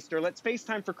FaceTime for Easter, let's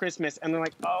FaceTime for Christmas, and they're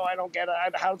like, oh, I don't get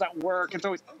it. How does that work? It's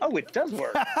always, oh, it does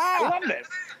work. I love this.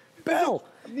 Bill,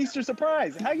 Easter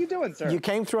surprise. How you doing, sir? You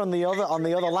came through on the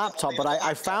other laptop, but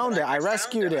I found it. I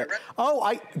rescued it.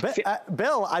 Oh,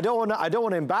 Bill, I don't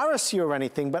want to embarrass you or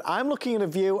anything, but I'm looking at a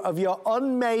view of your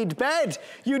unmade bed.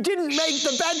 You didn't make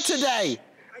the bed today.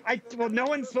 Well, no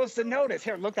one's supposed to notice.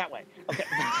 Here, look that way. Okay.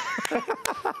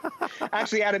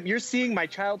 Actually, Adam, you're seeing my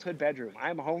childhood bedroom.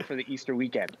 I'm home for the Easter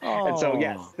weekend. Oh. And so,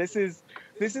 yes, this is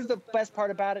the best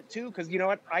part about it, too, because you know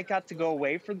what? I got to go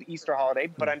away for the Easter holiday,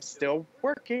 but I'm still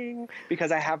working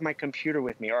because I have my computer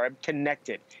with me, or I'm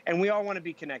connected. And we all want to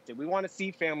be connected. We want to see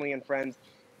family and friends.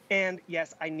 And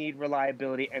yes, I need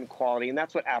reliability and quality, and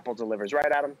that's what Apple delivers,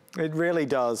 right, Adam? It really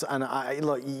does. And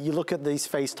look, you look at these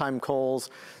FaceTime calls,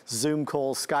 Zoom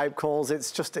calls, Skype calls,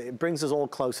 it brings us all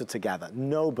closer together.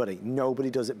 Nobody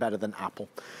does it better than Apple.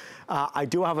 I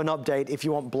do have an update. If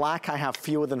you want black, I have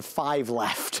fewer than 5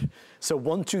 left. So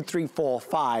 1, 2, 3, 4,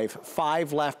 5.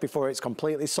 5 left before it's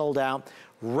completely sold out.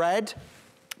 Red,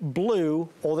 blue,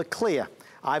 or the clear.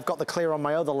 I've got the clear on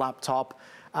my other laptop.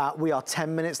 We are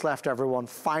 10 minutes left, everyone.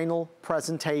 Final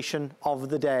presentation of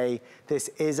the day. This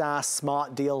is our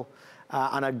smart deal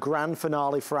and a grand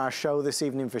finale for our show this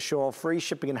evening for sure. Free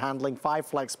shipping and handling, 5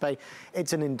 flex pay.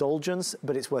 It's an indulgence,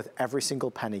 but it's worth every single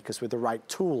penny, because with the right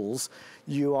tools,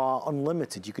 you are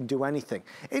unlimited. You can do anything.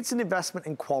 It's an investment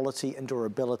in quality and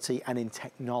durability and in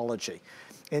technology.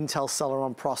 Intel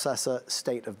Celeron processor,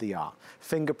 state of the art.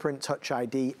 Fingerprint Touch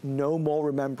ID, no more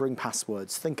remembering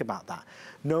passwords. Think about that.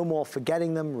 No more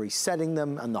forgetting them, resetting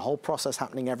them, and the whole process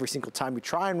happening every single time we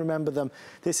try and remember them.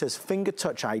 This has Finger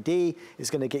Touch ID. It's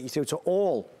going to get you through to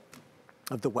all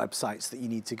of the websites that you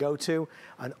need to go to.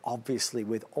 And obviously,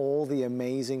 with all the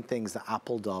amazing things that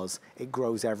Apple does, it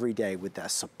grows every day with their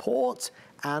support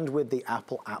and with the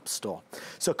Apple App Store.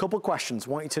 So a couple questions I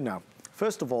want you to know.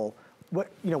 First of all,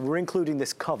 we're including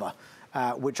this cover,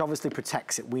 which obviously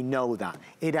protects it. We know that.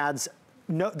 It adds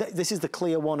no, this is the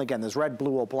clear one again. There's red,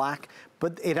 blue, or black,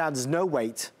 but it adds no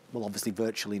weight. Well, obviously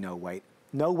virtually no weight.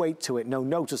 No weight to it, no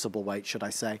noticeable weight, should I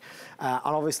say. And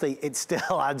obviously it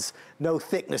still adds no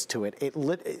thickness to it. It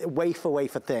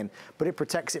wafer thin, but it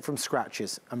protects it from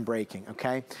scratches and breaking,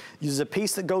 okay? There's a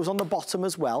piece that goes on the bottom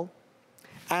as well,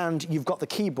 and you've got the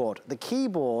keyboard. The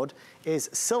keyboard is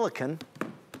silicone,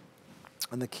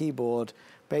 and the keyboard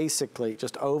basically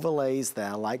just overlays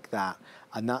there like that,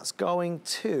 and that's going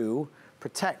to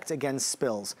protect against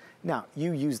spills. Now,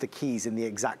 you use the keys in the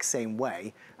exact same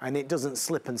way, and it doesn't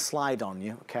slip and slide on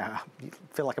you. Okay, I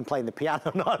feel like I'm playing the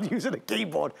piano, not using a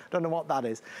keyboard. Don't know what that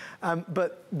is.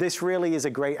 But this really is a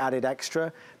great added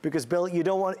extra because, Bill, you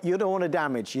don't want to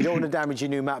damage. You don't want to damage your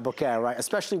new MacBook Air, right?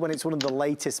 Especially when it's one of the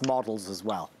latest models as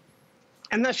well.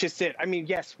 And that's just it. I mean,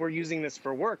 yes, we're using this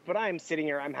for work, but I'm sitting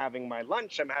here, I'm having my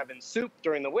lunch, I'm having soup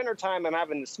during the wintertime, I'm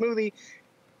having the smoothie.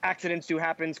 Accidents do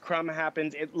happen, crumb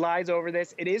happens, it lies over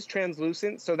this. It is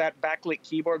translucent, so that backlit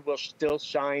keyboard will still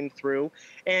shine through,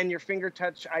 and your finger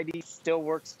touch ID still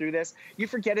works through this. You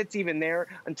forget it's even there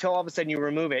until all of a sudden you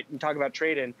remove it and talk about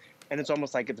trade-in, and it's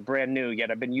almost like it's brand new,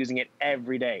 yet I've been using it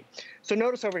every day. So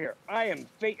notice over here,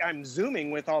 I'm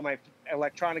Zooming with all my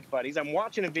electronic buddies. I'm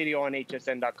watching a video on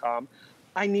hsn.com.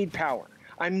 I need power.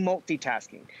 I'm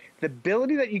multitasking. The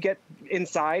ability that you get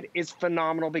inside is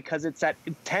phenomenal because it's that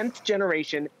 10th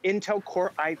generation Intel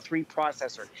Core i3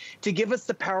 processor to give us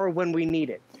the power when we need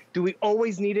it. Do we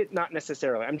always need it? Not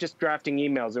necessarily. I'm just drafting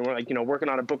emails and we're like, working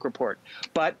on a book report.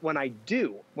 But when I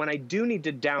do need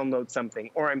to download something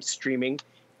or I'm streaming,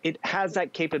 it has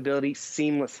that capability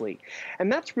seamlessly.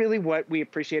 And that's really what we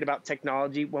appreciate about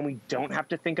technology when we don't have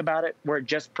to think about it, where it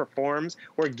just performs,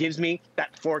 where it gives me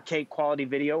that 4K quality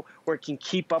video, where it can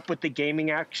keep up with the gaming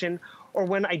action, or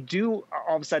when I do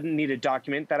all of a sudden need a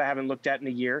document that I haven't looked at in a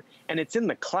year and it's in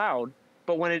the cloud,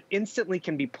 but when it instantly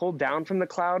can be pulled down from the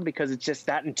cloud because it's just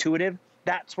that intuitive,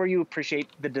 that's where you appreciate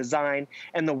the design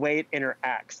and the way it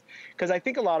interacts. Because I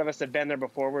think a lot of us have been there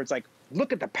before where it's like,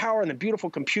 look at the power and the beautiful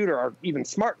computer or even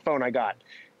smartphone I got,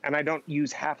 and I don't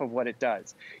use half of what it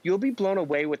does. You'll be blown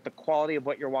away with the quality of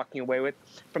what you're walking away with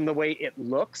from the way it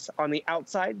looks on the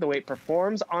outside, the way it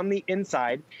performs on the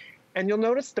inside. And you'll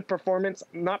notice the performance,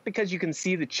 not because you can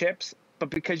see the chips, but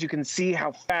because you can see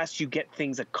how fast you get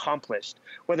things accomplished.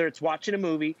 Whether it's watching a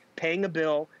movie, paying a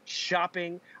bill,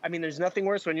 shopping. I mean, there's nothing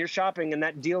worse when you're shopping and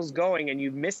that deal's going and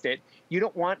you've missed it. You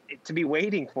don't want it to be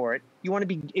waiting for it. You want to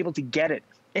be able to get it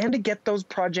and to get those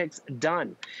projects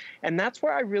done. And that's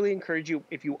where I really encourage you,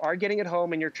 if you are getting it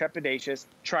home and you're trepidatious,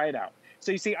 try it out.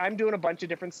 So you see, I'm doing a bunch of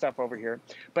different stuff over here.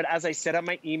 But as I set up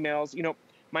my emails,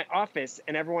 my office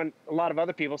and everyone, a lot of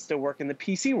other people still work in the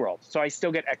PC world. So I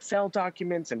still get Excel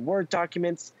documents and Word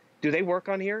documents. Do they work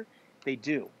on here? They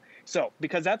do. So,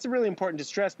 because that's really important to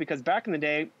stress, because back in the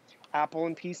day, Apple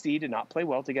and PC did not play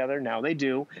well together. Now they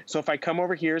do. So if I come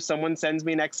over here, someone sends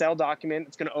me an Excel document,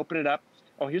 it's going to open it up.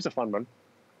 Oh, here's a fun one.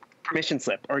 Permission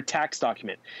slip or a tax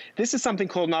document. This is something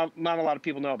cool not a lot of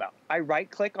people know about. I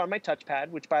right-click on my touchpad,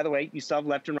 which, by the way, you still have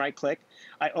left and right click.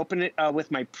 I open it with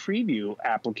my preview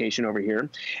application over here.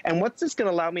 And what this is going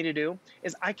to allow me to do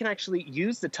is I can actually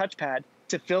use the touchpad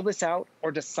to fill this out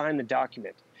or to sign the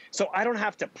document. So I don't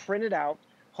have to print it out,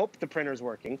 hope the printer's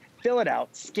working, fill it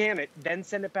out, scan it, then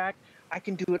send it back. I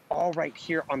can do it all right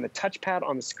here on the touchpad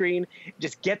on the screen,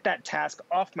 just get that task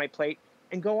off my plate,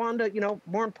 and go on to,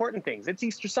 more important things. It's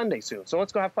Easter Sunday soon, so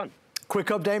let's go have fun. Quick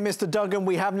update, Mr. Duggan.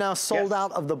 We have now sold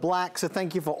out of the black, so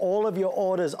thank you for all of your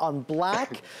orders on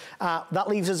black. That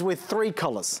leaves us with 3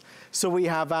 colors. So we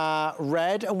have our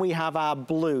red and we have our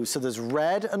blue. So there's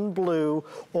red and blue,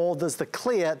 or there's the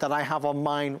clear that I have on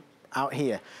mine out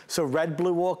here. So red,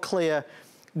 blue, or clear.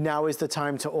 Now is the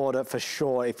time to order for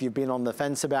sure. If you've been on the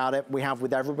fence about it, we have,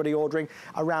 with everybody ordering,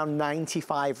 around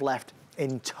 95 left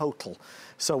in total.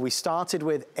 So we started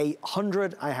with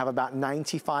 800. I have about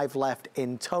 95 left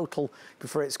in total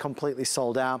before it's completely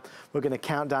sold out. We're going to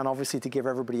count down, obviously, to give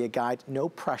everybody a guide. No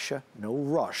pressure, no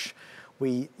rush.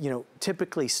 We,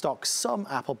 typically stock some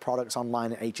Apple products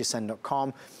online at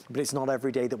hsn.com, but it's not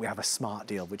every day that we have a smart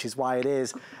deal, which is why it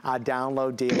is our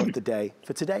download deal of the day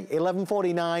for today.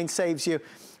 $11.49 saves you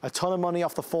a ton of money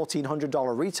off the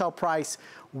 $1,400 retail price.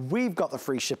 We've got the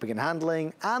free shipping and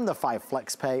handling and the 5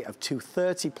 flex pay of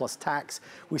 $230 plus tax.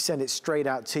 We send it straight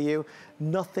out to you.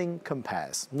 Nothing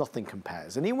compares, nothing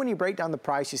compares. And even when you break down the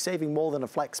price, you're saving more than a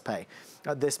flex pay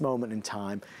at this moment in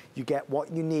time. You get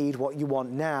what you need, what you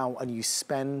want now, and you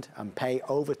spend and pay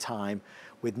over time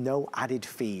with no added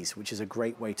fees, which is a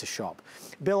great way to shop.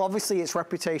 Bill, obviously its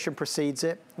reputation precedes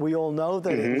it. We all know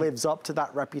that it lives up to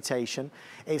that reputation.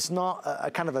 It's not a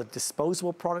kind of a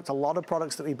disposable product. A lot of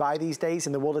products that we buy these days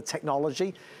in the world of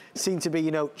technology seem to be,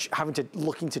 you know,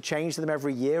 looking to change them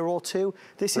every year or two.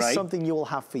 This is something you will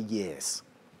have for years.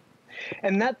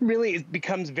 And that really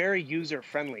becomes very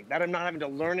user-friendly, that I'm not having to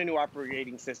learn a new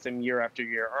operating system year after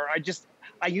year, or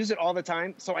I use it all the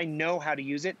time, so I know how to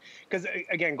use it. Because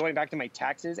again, going back to my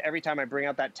taxes, every time I bring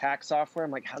out that tax software,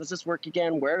 I'm like, how does this work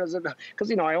again? Where does it? Because,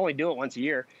 you know, I only do it once a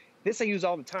year. This I use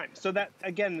all the time. So that,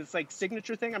 again, this like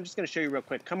signature thing, I'm just going to show you real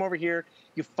quick. Come over here.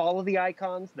 You follow the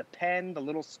icons, the pen, the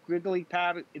little squiggly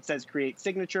pad. It says create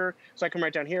signature. So I come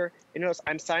right down here. And notice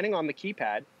I'm signing on the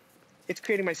keypad. It's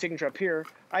creating my signature up here.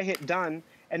 I hit done,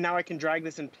 and now I can drag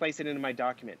this and place it into my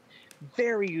document.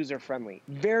 Very user-friendly,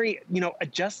 very, you know,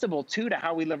 adjustable too to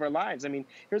how we live our lives. I mean,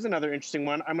 here's another interesting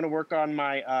one. I'm going to work on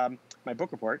my my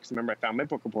book report, because remember I found my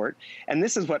book report, and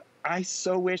this is what I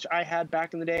so wish I had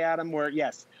back in the day, Adam, where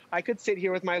yes, I could sit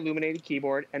here with my illuminated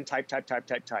keyboard and type, type, type,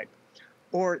 type, type.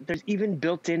 Or there's even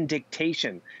built-in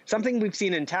dictation, something we've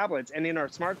seen in tablets and in our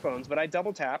smartphones. But I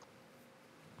double tap,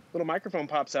 little microphone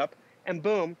pops up, and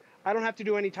boom. I don't have to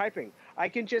do any typing. I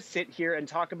can just sit here and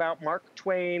talk about Mark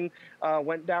Twain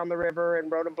went down the river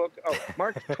and wrote a book. Oh,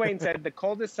 Mark Twain said the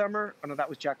coldest summer. Oh, no, that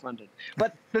was Jack London.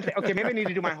 But, okay, maybe I need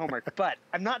to do my homework. But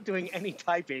I'm not doing any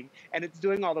typing, and it's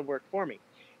doing all the work for me.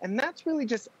 And that's really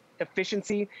just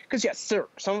efficiency. Because, yes, sir,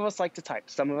 some of us like to type.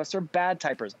 Some of us are bad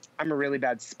typers. I'm a really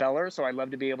bad speller, so I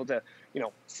love to be able to, you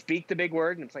know, speak the big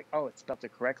word, and it's like, oh, it spelled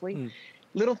it correctly.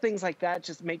 Little things like that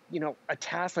just make, you know, a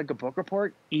task like a book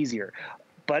report easier.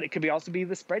 But it could also be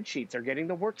the spreadsheets or getting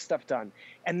the work stuff done.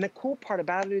 And the cool part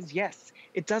about it is, yes,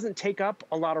 it doesn't take up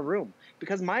a lot of room.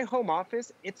 Because my home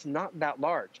office, it's not that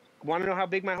large. Want to know how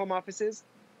big my home office is?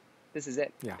 This is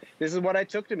it. Yeah. This is what I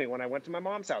took to me when I went to my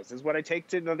mom's house. This is what I take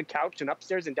to the couch and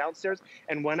upstairs and downstairs.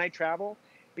 And when I travel,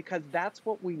 because that's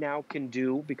what we now can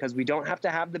do, because we don't have to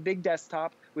have the big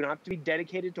desktop. We don't have to be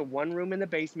dedicated to one room in the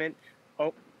basement.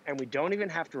 Oh, and we don't even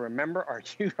have to remember our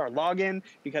login,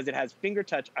 because it has finger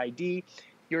touch ID.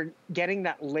 You're getting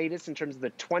that latest in terms of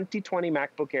the 2020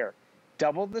 MacBook Air.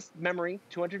 Double the memory,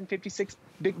 256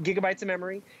 gigabytes of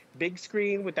memory, big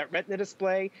screen with that Retina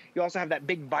display. You also have that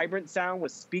big vibrant sound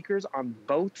with speakers on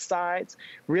both sides.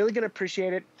 Really going to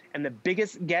appreciate it. And the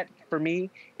biggest get for me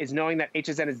is knowing that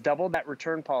HSN has doubled that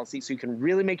return policy, so you can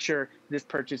really make sure this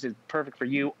purchase is perfect for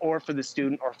you or for the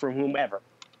student or for whomever.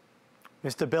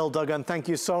 Mr. Bill Duggan, thank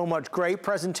you so much. Great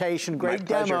presentation, great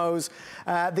demos.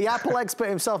 The Apple expert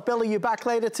himself. Bill, are you back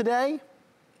later today?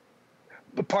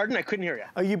 Pardon? I couldn't hear you.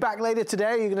 Are you back later today,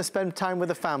 or are you going to spend time with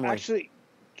the family? Actually,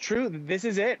 true. This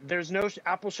is it. There's no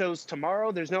Apple shows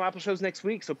tomorrow. There's no Apple shows next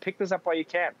week, so pick this up while you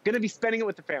can. Going to be spending it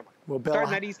with the family. Well, Bill,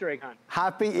 starting that Easter egg hunt.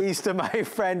 Happy Easter, my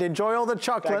friend. Enjoy all the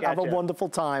chocolate. Have a wonderful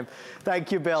time.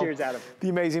 Thank you, Bill. Cheers, Adam. The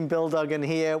amazing Bill Duggan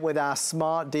here with our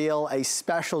smart deal, a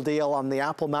special deal on the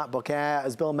Apple MacBook Air.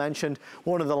 As Bill mentioned,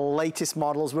 one of the latest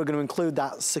models. We're going to include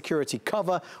that security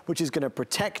cover, which is going to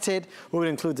protect it. We're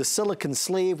going to include the silicone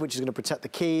sleeve, which is going to protect the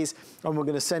keys. And we're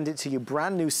going to send it to you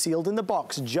brand new, sealed in the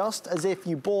box, just as if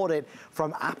you bought it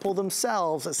from Apple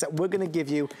themselves, except we're going to give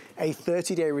you a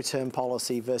 30-day return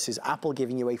policy versus Apple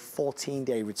giving you a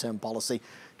 14-day return policy.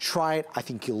 Try it. I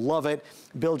think you'll love it.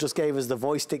 Bill just gave us the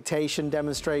voice dictation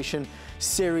demonstration.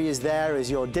 Siri is there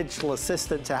as your digital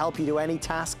assistant to help you do any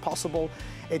task possible.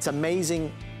 It's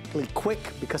amazingly quick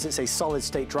because it's a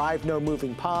solid-state drive, no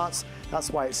moving parts. That's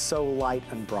why it's so light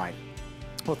and bright.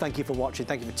 Well, thank you for watching.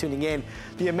 Thank you for tuning in.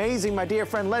 The amazing, my dear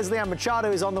friend Leslie Ann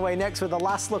Machado is on the way next with a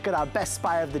last look at our best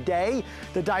buy of the day,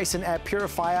 the Dyson Air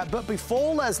Purifier. But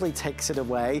before Leslie takes it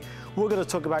away, we're going to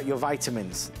talk about your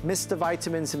vitamins. Mr.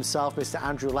 Vitamins himself, Mr.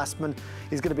 Andrew Lessman,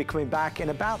 is going to be coming back in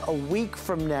about a week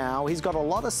from now. He's got a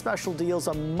lot of special deals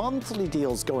and monthly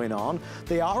deals going on.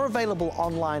 They are available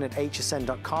online at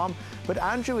hsn.com, but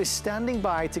Andrew is standing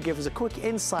by to give us a quick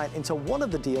insight into one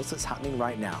of the deals that's happening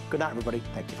right now. Good night, everybody.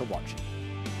 Thank you for watching.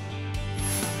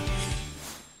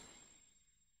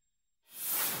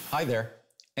 Hi there,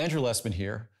 Andrew Lessman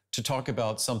here to talk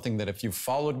about something that if you've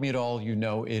followed me at all, you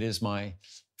know it is my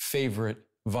favorite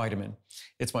vitamin.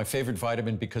 It's my favorite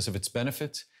vitamin because of its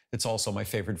benefits. It's also my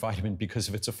favorite vitamin because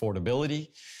of its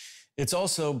affordability. It's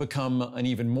also become an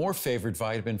even more favorite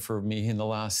vitamin for me in the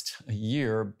last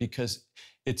year because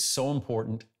it's so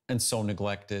important and so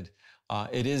neglected.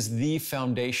 It is the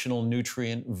foundational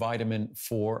nutrient vitamin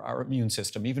for our immune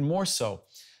system, even more so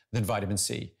than vitamin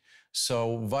C.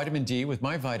 So vitamin D, with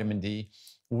my vitamin D,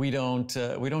 we don't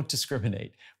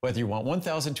discriminate. Whether you want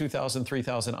 1,000, 2,000,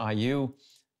 3,000 IU,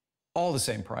 all the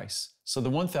same price. So the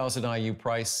 1,000 IU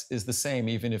price is the same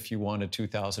even if you want a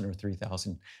 2,000 or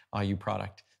 3,000 IU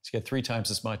product. So you get 3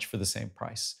 times as much for the same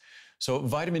price. So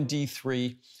vitamin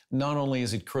D3, not only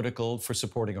is it critical for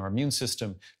supporting our immune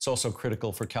system, it's also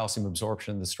critical for calcium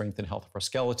absorption, the strength and health of our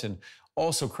skeleton,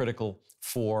 also critical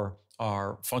for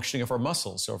our functioning of our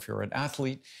muscles. So if you're an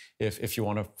athlete, if you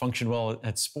want to function well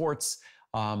at sports,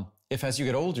 if as you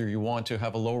get older, you want to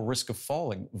have a lower risk of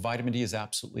falling, vitamin D is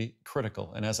absolutely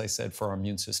critical. And as I said, for our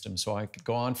immune system. So I could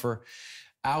go on for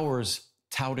hours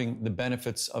touting the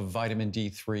benefits of vitamin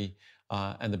D3.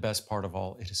 And the best part of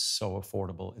all, it is so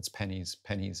affordable. It's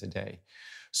pennies a day.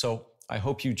 So I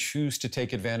hope you choose to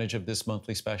take advantage of this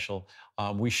monthly special.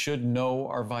 We should know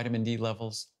our vitamin D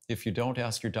levels. If you don't,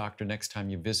 ask your doctor next time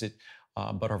you visit.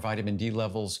 But our vitamin D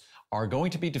levels are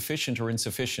going to be deficient or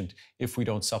insufficient if we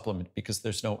don't supplement, because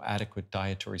there's no adequate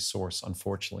dietary source,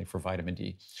 unfortunately, for vitamin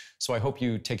D. So I hope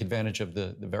you take advantage of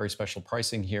the very special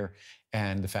pricing here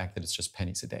and the fact that it's just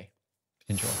pennies a day.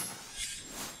 Enjoy.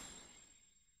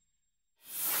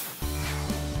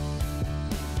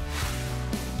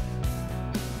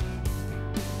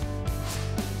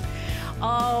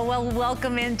 Oh, well,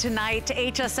 welcome in tonight to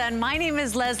HSN. My name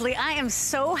is Leslie. I am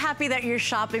so happy that you're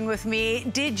shopping with me.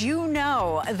 Did you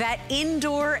know that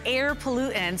indoor air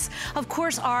pollutants, of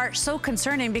course, are so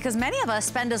concerning because many of us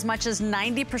spend as much as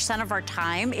 90% of our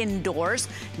time indoors,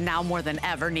 now more than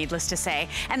ever, needless to say,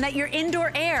 and that your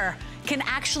indoor air can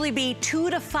actually be 2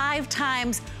 to 5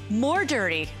 times more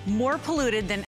dirty, more polluted than